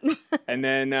minute. And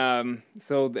then,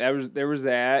 so there was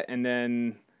that, and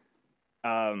then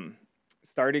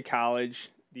started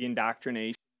college, the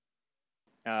indoctrination.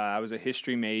 I was a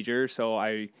history major, so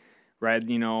I read,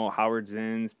 Howard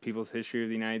Zinn's People's History of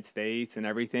the United States and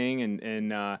everything,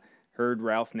 and heard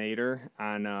Ralph Nader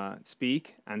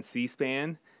speak on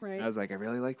C-SPAN. Right. And I was like, I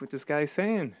really like what this guy's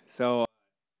saying. So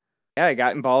Yeah, I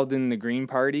got involved in the Green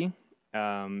Party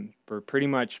for pretty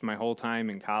much my whole time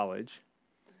in college.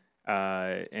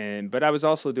 But I was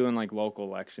also doing like local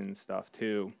election stuff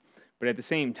too. But at the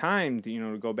same time,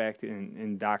 to go back to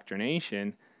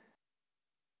indoctrination,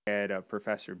 I had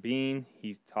Professor Bean.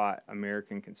 He taught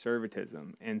American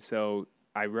conservatism, and so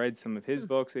I read some of his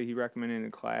books that he recommended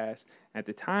in class. At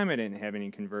the time, I didn't have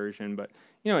any conversion, but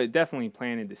it definitely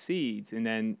planted the seeds. And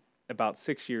then about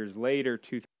 6 years later,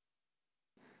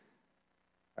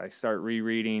 I start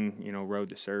rereading, Road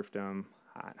to Serfdom,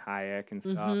 Hayek and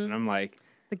stuff, and I'm like,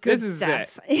 the good this is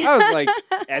stuff. it. I was like,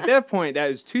 at that point, that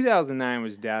was 2009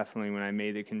 was definitely when I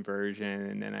made the conversion,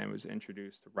 and then I was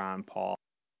introduced to Ron Paul.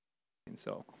 And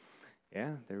so,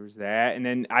 yeah, there was that. And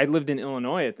then I lived in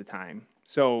Illinois at the time.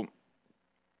 So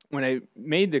when I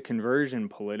made the conversion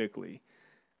politically,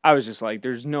 I was just like,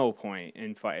 there's no point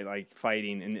in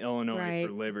fighting in Illinois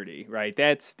for liberty, right?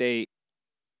 That state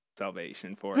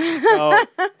salvation for it. So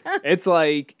it's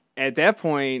like at that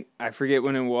point, I forget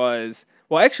when it was.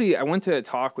 Well, actually, I went to a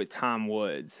talk with Tom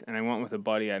Woods, and I went with a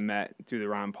buddy I met through the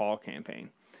Ron Paul campaign.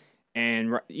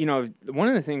 And one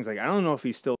of the things, like, I don't know if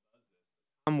he still.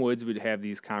 Tom Woods would have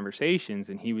these conversations,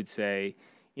 and he would say,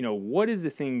 what is the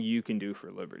thing you can do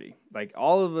for liberty? Like,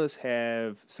 all of us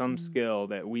have some skill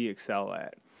that we excel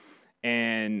at.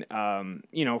 And,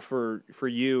 for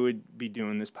you, it'd be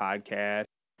doing this podcast.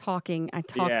 I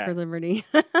talk for liberty.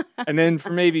 And then for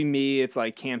maybe me, it's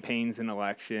like campaigns and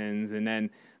elections.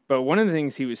 But one of the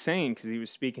things he was saying, because he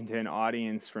was speaking to an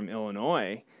audience from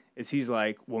Illinois, is he's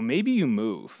like, well, maybe you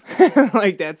move.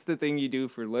 Like, that's the thing you do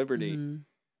for liberty. Mm-hmm.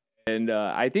 And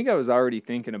I think I was already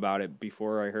thinking about it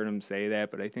before I heard him say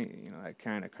that, but I think, I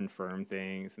kind of confirmed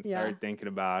things and started thinking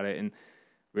about it. And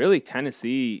really,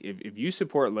 Tennessee, if you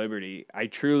support liberty, I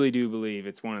truly do believe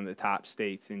it's one of the top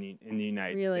states in the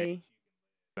United States.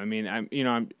 I mean,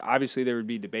 obviously there would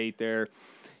be debate there,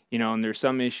 and there's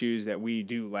some issues that we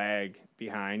do lag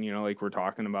behind, like we're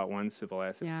talking about one, civil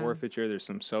asset forfeiture. There's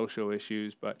some social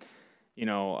issues, but,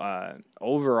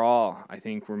 overall, I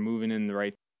think we're moving in the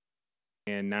right.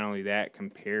 And not only that,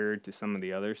 compared to some of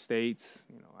the other states,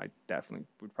 I definitely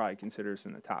would probably consider us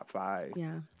in the top 5.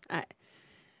 Yeah.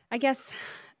 I guess,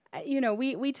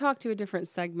 we talk to a different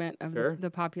segment of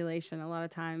the population a lot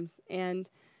of times. And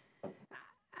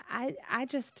I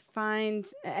just find,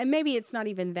 and maybe it's not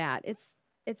even that,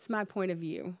 it's my point of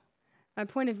view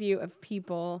of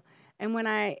people. And when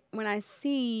I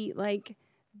see like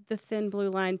the thin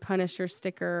blue line Punisher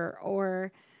sticker,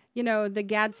 or the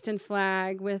Gadsden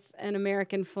flag with an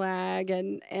American flag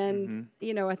and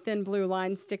a thin blue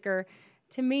line sticker,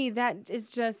 to me, that is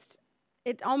just,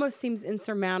 it almost seems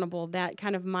insurmountable, that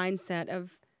kind of mindset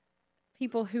of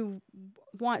people who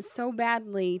want so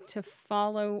badly to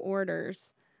follow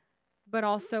orders, but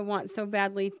also want so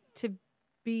badly to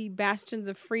be bastions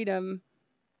of freedom,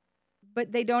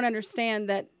 but they don't understand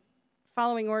that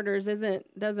following orders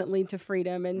doesn't lead to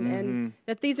freedom, and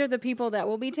that these are the people that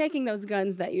will be taking those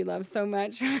guns that you love so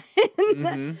much.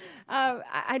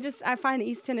 I find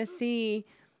East Tennessee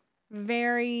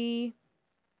very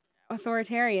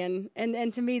authoritarian,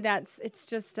 and to me it's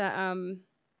just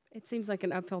it seems like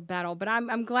an uphill battle. But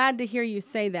I'm glad to hear you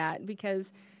say that,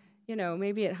 because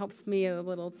maybe it helps me a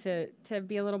little to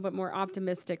be a little bit more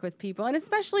optimistic with people, and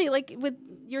especially like with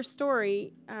your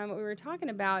story, what we were talking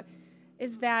about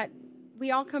is that we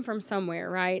all come from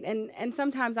somewhere, right? And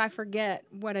sometimes I forget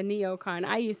what a neocon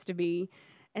I used to be,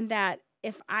 and that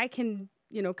if I can,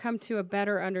 come to a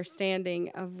better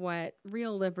understanding of what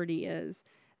real liberty is,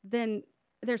 then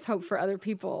there's hope for other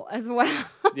people as well.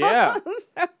 Yeah.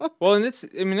 Well, and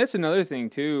that's another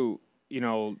thing too,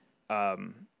 one about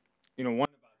being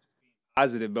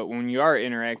positive, but when you are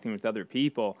interacting with other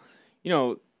people,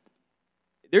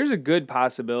 there's a good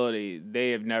possibility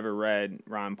they have never read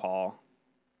Ron Paul,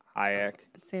 Hayek.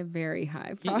 I'd say a very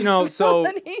high probability.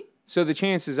 So the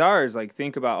chances are is like,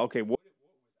 think about, okay, what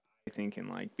was I thinking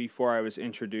like before I was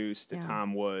introduced to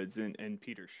Tom Woods and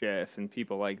Peter Schiff and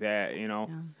people like that,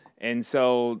 And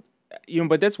so,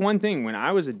 but that's one thing. When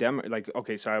I was a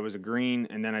so I was a Green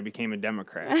and then I became a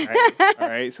Democrat, right? All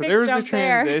right. So there was a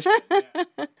transition.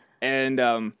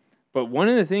 And, but one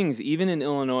of the things, even in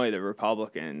Illinois, the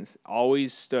Republicans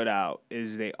always stood out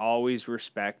is they always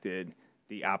respected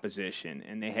the opposition,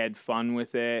 and they had fun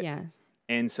with it. Yeah.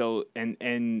 And so,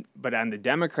 but on the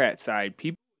Democrat side,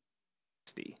 people were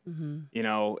nasty,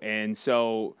 and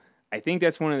so I think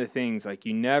that's one of the things, like,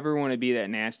 you never want to be that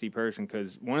nasty person,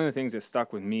 because one of the things that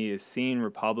stuck with me is seeing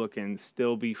Republicans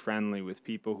still be friendly with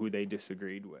people who they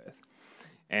disagreed with.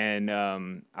 And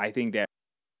I think that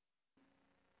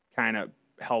kind of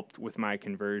helped with my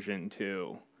conversion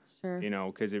too. Sure. You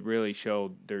know, because it really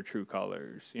showed their true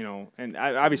colors. You know, and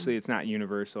obviously it's not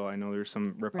universal. I know there's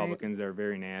some Republicans that are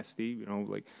very nasty. You know,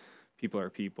 like people are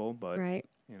people, but right.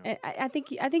 You know. I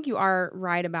think you are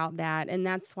right about that, and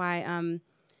that's why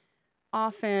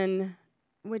often,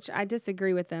 which I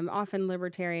disagree with them. Often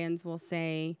libertarians will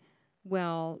say,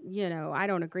 well, you know, I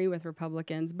don't agree with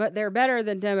Republicans, but they're better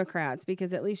than Democrats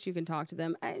because at least you can talk to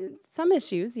them. Some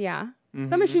issues, yeah.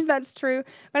 Some issues, that's true.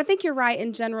 But I think you're right.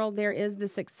 In general, there is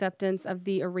this acceptance of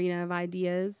the arena of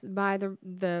ideas by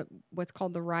the what's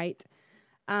called the right.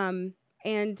 And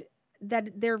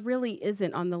that there really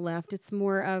isn't on the left. It's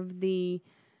more of the,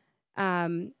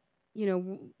 you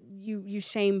know, you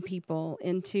shame people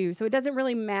into. So it doesn't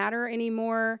really matter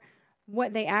anymore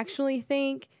what they actually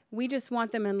think. We just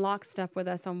want them in lockstep with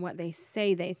us on what they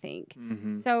say they think.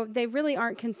 So they really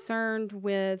aren't concerned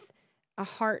with a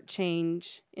heart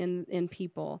change in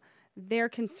people. They're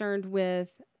concerned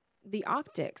with the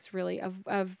optics, really,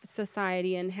 of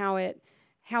society and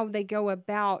how they go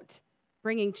about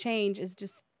bringing change is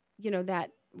just, you know,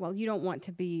 that, well, you don't want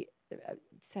to be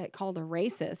called a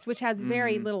racist, which has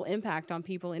very little impact on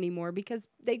people anymore because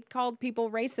they called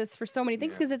people racists for so many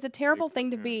things because it's a terrible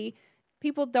thing to be.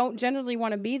 People don't generally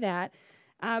want to be that,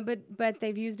 but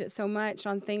they've used it so much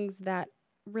on things that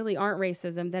really aren't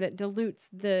racism that it dilutes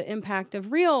the impact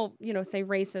of real, you know, say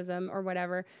racism or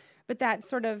whatever. But that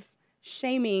sort of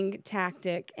shaming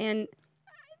tactic, and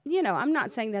you know, I'm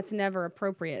not saying that's never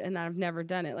appropriate and I've never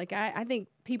done it. Like, I think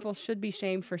people should be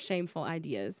shamed for shameful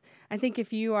ideas. I think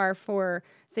if you are for,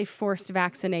 say, forced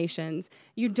vaccinations,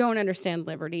 you don't understand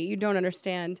liberty. You don't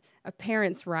understand a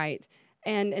parent's right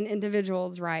and an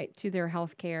individual's right to their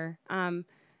health care.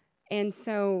 And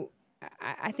so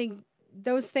I think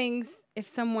those things, if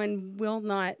someone will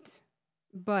not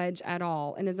budge at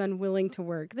all and is unwilling to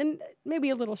work, then maybe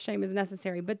a little shame is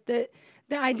necessary. But the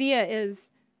idea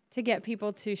is to get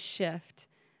people to shift,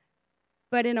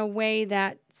 but in a way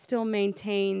that still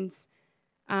maintains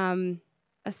a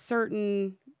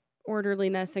certain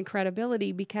orderliness and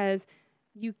credibility, because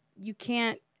you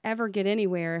can't ever get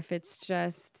anywhere if it's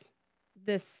just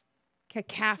this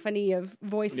cacophony of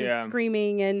voices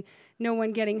screaming and no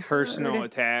one getting heard. Personal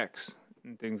attacks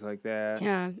and things like that.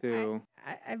 Yeah, too.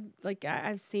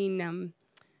 I've seen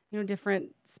you know,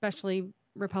 different, especially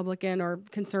Republican or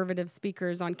conservative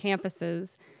speakers on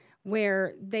campuses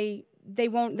where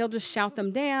they'll just shout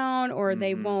them down, or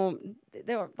they'll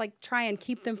like try and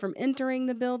keep them from entering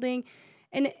the building.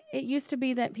 And it used to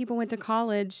be that people went to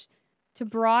college to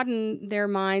broaden their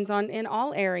minds in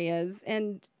all areas,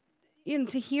 and you know,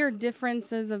 to hear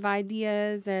differences of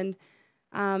ideas and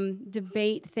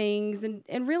debate things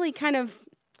and really kind of,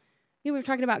 you know, we were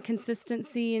talking about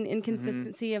consistency and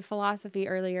inconsistency of philosophy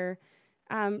earlier,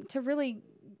 to really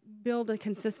build a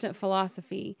consistent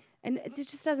philosophy. And it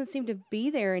just doesn't seem to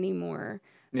be there anymore.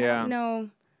 Yeah.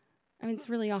 No, I mean, it's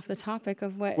really off the topic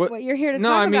of what you're here to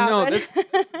talk I mean, about. No, that's a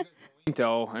good point,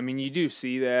 though. I mean, you do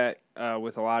see that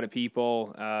with a lot of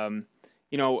people.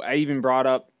 You know, I even brought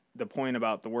up the point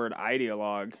about the word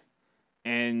ideologue.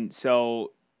 And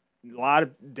so a lot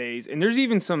of days, and there's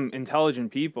even some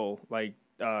intelligent people like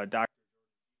Dr.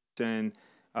 and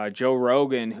Joe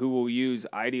Rogan who will use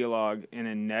ideologue in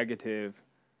a negative,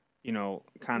 you know,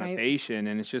 connotation.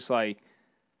 Right. And it's just like,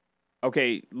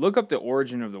 okay, look up the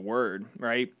origin of the word,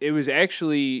 right? It was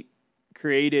actually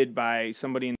created by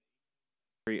somebody in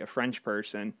a French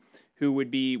person who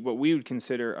would be what we would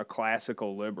consider a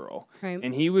classical liberal. Right.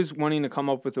 And he was wanting to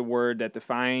come up with a word that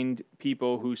defined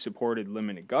people who supported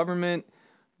limited government,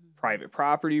 private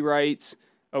property rights.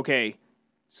 Okay,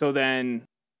 so then,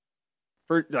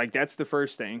 that's the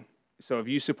first thing. So if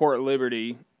you support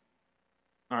liberty,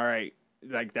 all right,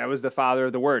 like that was the father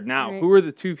of the word. Now, who are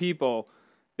the two people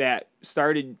that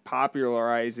started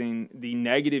popularizing the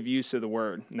negative use of the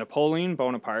word? Napoleon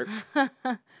Bonaparte,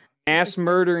 mass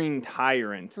murdering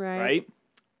tyrant, right?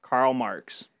 Karl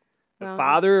Marx, the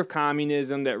father of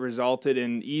communism that resulted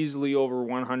in easily over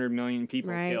 100 million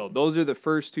people killed. Those are the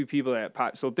first two people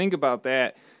that so think about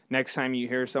that next time you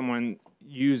hear someone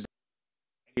use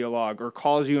ideologue or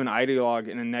calls you an ideologue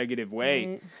in a negative way.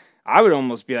 Right. I would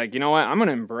almost be like, you know what? I'm going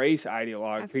to embrace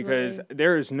ideologue because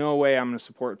there is no way I'm going to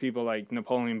support people like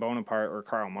Napoleon Bonaparte or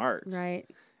Karl Marx. Right.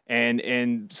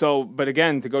 And so, but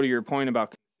again, to go to your point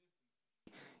about,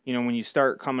 you know, when you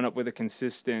start coming up with a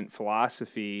consistent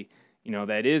philosophy, you know,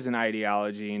 that is an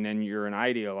ideology, and then you're an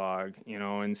ideologue, you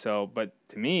know, and so, but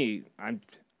to me,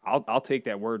 I'll take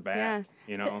that word back,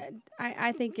 you know.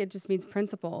 I think it just means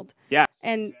principled. Yeah.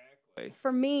 And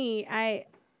for me,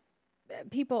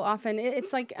 people often,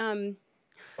 it's like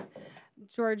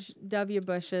George W.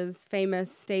 Bush's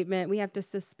famous statement, we have to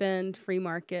suspend free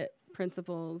market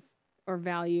principles or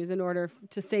values in order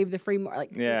to save the free market.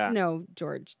 Like, no,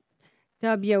 George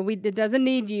W., it doesn't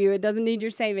need you. It doesn't need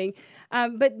your saving.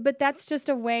 But that's just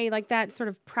a way, like that sort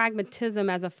of pragmatism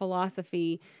as a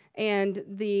philosophy and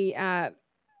the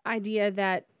idea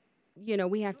that, you know,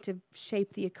 we have to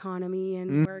shape the economy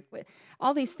and work with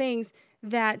all these things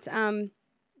that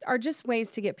are just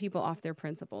ways to get people off their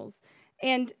principles.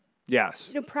 And yes,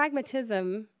 you know,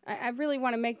 pragmatism, I really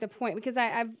want to make the point because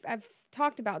I've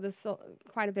talked about this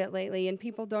quite a bit lately, and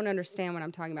people don't understand what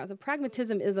I'm talking about. So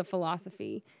pragmatism is a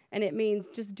philosophy, and it means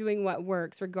just doing what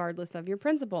works regardless of your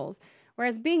principles.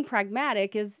 Whereas being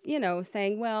pragmatic is, you know,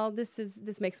 saying, well, this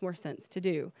makes more sense to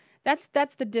do. That's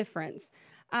the difference.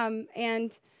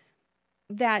 And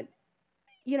that,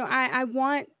 you know, I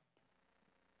want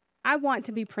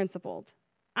to be principled.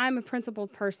 I'm a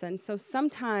principled person, so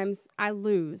sometimes I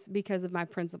lose because of my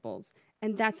principles,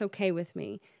 and that's okay with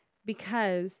me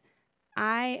because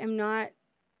I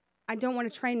don't want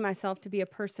to train myself to be a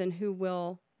person who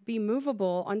will be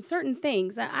movable on certain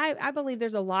things. I believe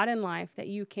there's a lot in life that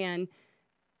you can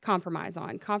compromise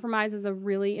on. Compromise is a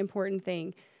really important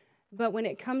thing, but when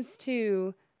it comes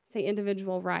to, say,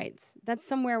 individual rights, that's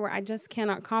somewhere where I just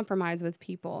cannot compromise with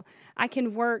people. I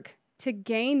can work to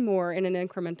gain more in an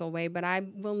incremental way, but I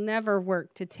will never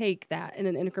work to take that in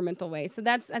an incremental way. So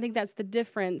I think that's the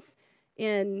difference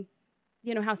in,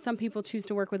 you know, how some people choose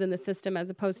to work within the system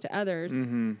as opposed to others.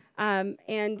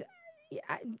 And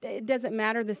it doesn't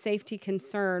matter the safety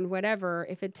concern, whatever,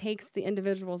 if it takes the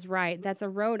individual's right, that's a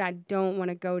road I don't want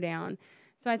to go down.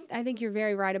 So I think you're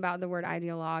very right about the word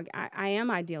ideologue. I am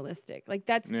idealistic. Like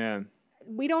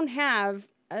we don't have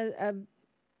a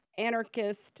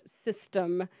anarchist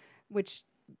system, which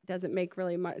doesn't make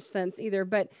really much sense either.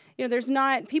 But, you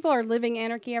know, people are living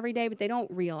anarchy every day, but they don't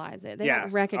realize it. They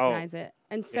don't recognize it.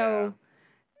 And so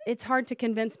it's hard to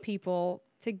convince people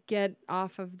to get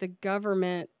off of the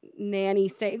government nanny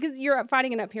state because you're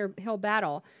fighting an uphill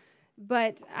battle.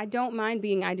 But I don't mind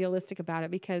being idealistic about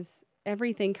it because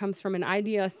everything comes from an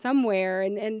idea somewhere,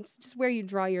 and it's just where you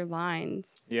draw your lines.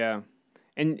 Yeah.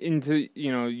 And to,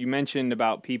 you know, you mentioned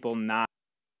about people not,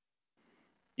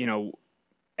 you know,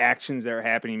 actions that are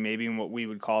happening maybe in what we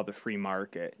would call the free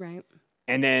market. Right.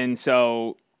 And then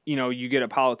so, you know, you get a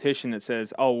politician that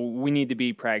says, oh, we need to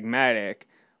be pragmatic.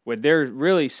 What they're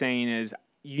really saying is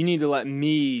you need to let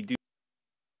me do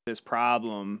this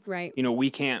problem. Right. You know,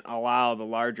 we can't allow the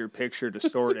larger picture to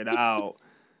sort it out.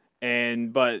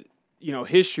 But, you know,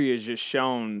 history has just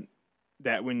shown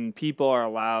that when people are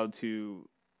allowed to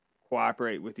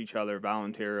cooperate with each other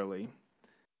voluntarily,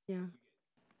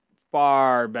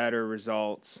 far better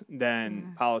results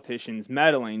than politicians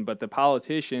meddling. But the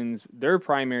politicians, their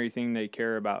primary thing they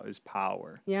care about is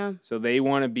power. Yeah. So they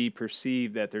want to be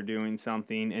perceived that they're doing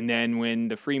something. And then when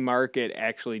the free market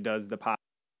actually does the power,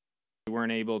 they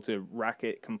weren't able to wreck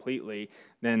it completely,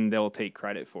 then they'll take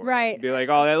credit for it. Right. Be like,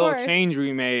 oh, that little change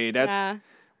we made,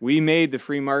 we made the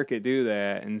free market do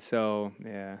that. And so,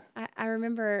 yeah. I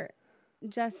remember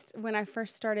just when I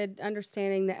first started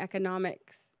understanding the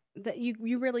economics, that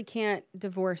you really can't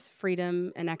divorce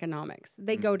freedom and economics.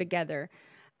 They go together.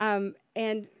 And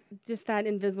just that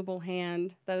invisible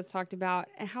hand that is talked about,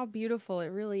 and how beautiful it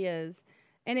really is.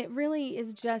 And it really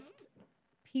is just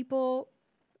people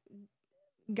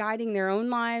guiding their own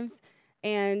lives,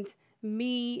 and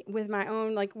me with my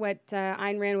own, like what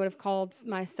Ayn Rand would have called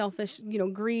my selfish, you know,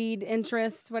 greed,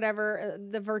 interests, whatever,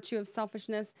 the virtue of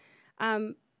selfishness.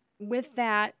 With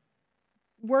that,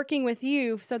 working with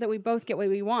you so that we both get what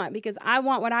we want, because I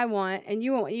want what I want and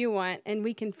you want what you want, and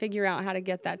we can figure out how to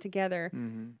get that together.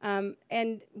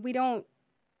 And we don't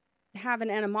have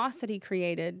an animosity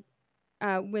created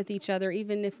with each other,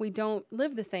 even if we don't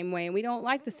live the same way and we don't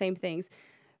like the same things,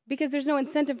 because there's no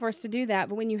incentive for us to do that.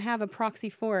 But when you have a proxy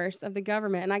force of the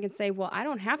government, and I can say, well, I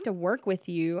don't have to work with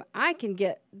you, I can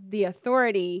get the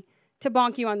authority to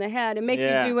bonk you on the head and make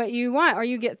you do what you want, or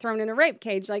you get thrown in a rape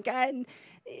cage. Like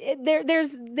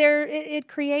it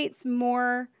creates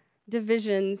more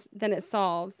divisions than it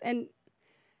solves. And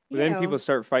then people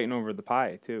start fighting over the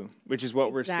pie too, which is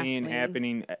what we're seeing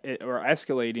happening or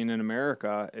escalating in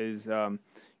America. Is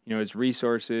as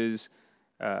resources,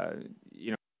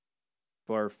 people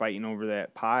are fighting over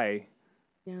that pie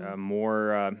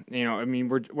more. I mean,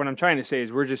 what I'm trying to say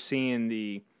is we're just seeing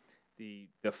the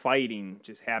fighting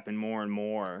just happen more and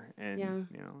more, and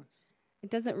it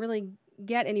doesn't really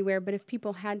get anywhere. But if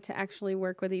people had to actually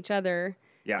work with each other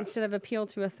instead of appeal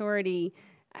to authority,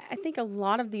 I think a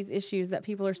lot of these issues that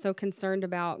people are so concerned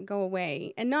about go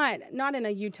away, and not in a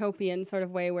utopian sort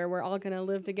of way where we're all going to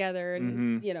live together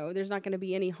and there's not going to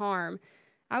be any harm.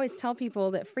 I always tell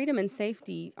people that freedom and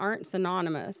safety aren't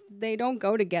synonymous. They don't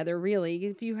go together, really.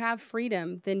 If you have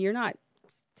freedom, then you're not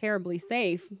terribly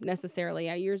safe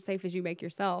necessarily. You're as safe as you make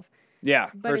yourself. Yeah,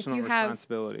 but personal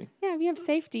responsibility. If you have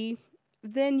safety,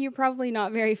 then you're probably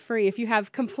not very free if you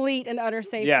have complete and utter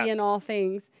safety in all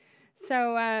things.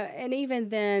 So, and even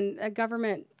then, a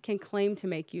government can claim to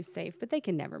make you safe, but they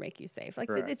can never make you safe. Like,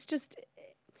 it's just,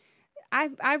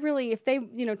 I really, if they,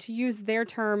 to use their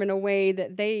term in a way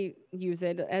that they use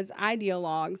it as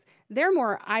ideologues, they're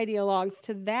more ideologues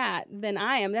to that than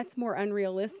I am. That's more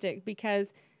unrealistic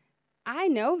because I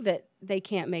know that they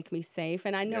can't make me safe,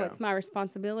 and I know it's my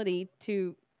responsibility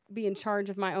to be in charge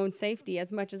of my own safety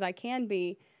as much as I can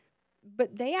be.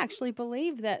 But they actually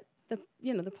believe that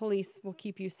the police will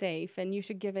keep you safe, and you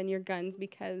should give in your guns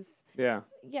because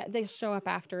they show up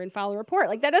after and file a report.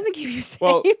 Like, that doesn't keep you safe.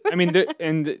 Well, I mean,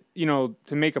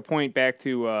 to make a point back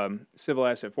to civil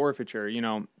asset forfeiture,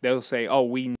 they'll say, "Oh,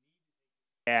 we need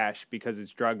cash because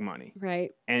it's drug money,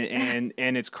 right?" And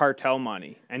it's cartel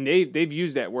money, and they've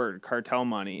used that word, cartel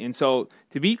money. And so,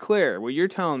 to be clear, what you're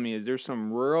telling me is there's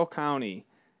some rural county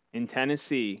in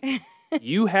Tennessee,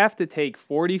 you have to take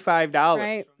 $45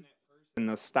 right. and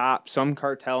to stop some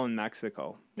cartel in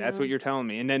Mexico. That's what you're telling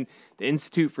me. And then the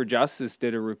Institute for Justice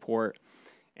did a report,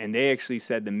 and they actually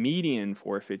said the median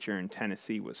forfeiture in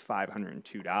Tennessee was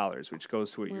 $502, which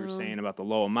goes to what you were saying about the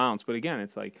low amounts. But again,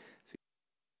 it's like,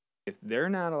 if they're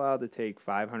not allowed to take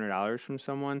 $500 from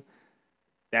someone,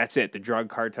 that's it. The drug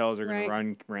cartels are going to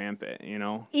run rampant,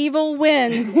 Evil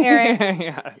wins, Eric.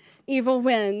 Yes. Evil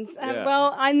wins.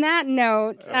 Well, on that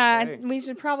note, we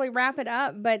should probably wrap it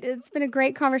up, but it's been a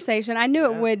great conversation. I knew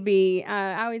it would be.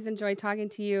 I always enjoy talking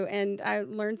to you, and I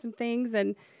learned some things,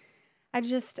 and I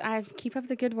keep up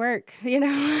the good work,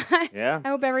 I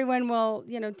hope everyone will,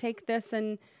 take this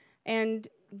and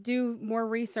do more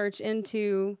research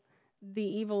into the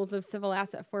evils of civil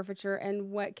asset forfeiture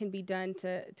and what can be done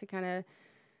to kind of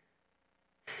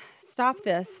stop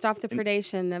the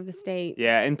predation of the state.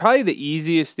 Yeah, and probably the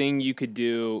easiest thing you could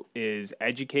do is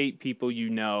educate people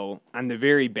on the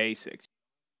very basics,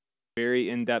 very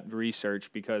in-depth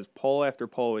research, because poll after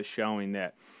poll is showing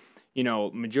that,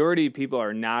 majority of people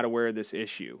are not aware of this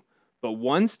issue. But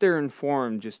once they're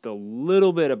informed just a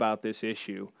little bit about this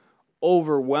issue,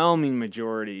 overwhelming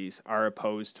majorities are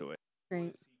opposed to it.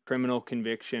 Right. Criminal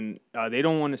conviction. They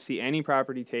don't want to see any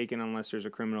property taken unless there's a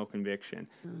criminal conviction.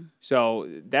 So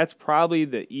that's probably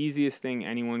the easiest thing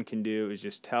anyone can do is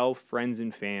just tell friends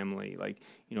and family,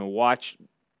 watch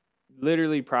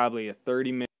literally probably a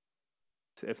 30-minute,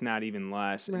 if not even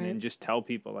less, and then just tell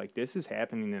people this is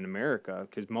happening in America,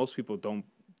 because most people don't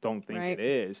think it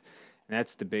is, and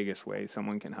that's the biggest way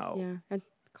someone can help. Yeah, and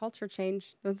culture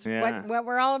change. That's what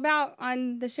we're all about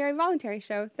on the Sherry Voluntary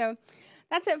Show. So.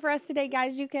 That's it for us today,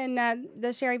 guys. You can,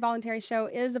 the Sherry Voluntary Show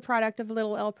is a product of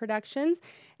Little L Productions,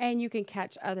 and you can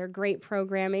catch other great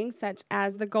programming such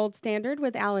as The Gold Standard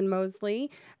with Alan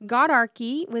Mosley,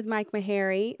 Godarchy with Mike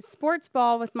Meharry, Sports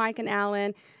Ball with Mike and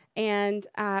Alan, and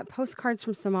Postcards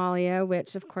from Somalia,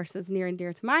 which, of course, is near and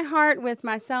dear to my heart with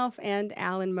myself and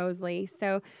Alan Mosley.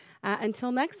 So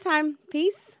until next time,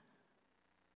 peace.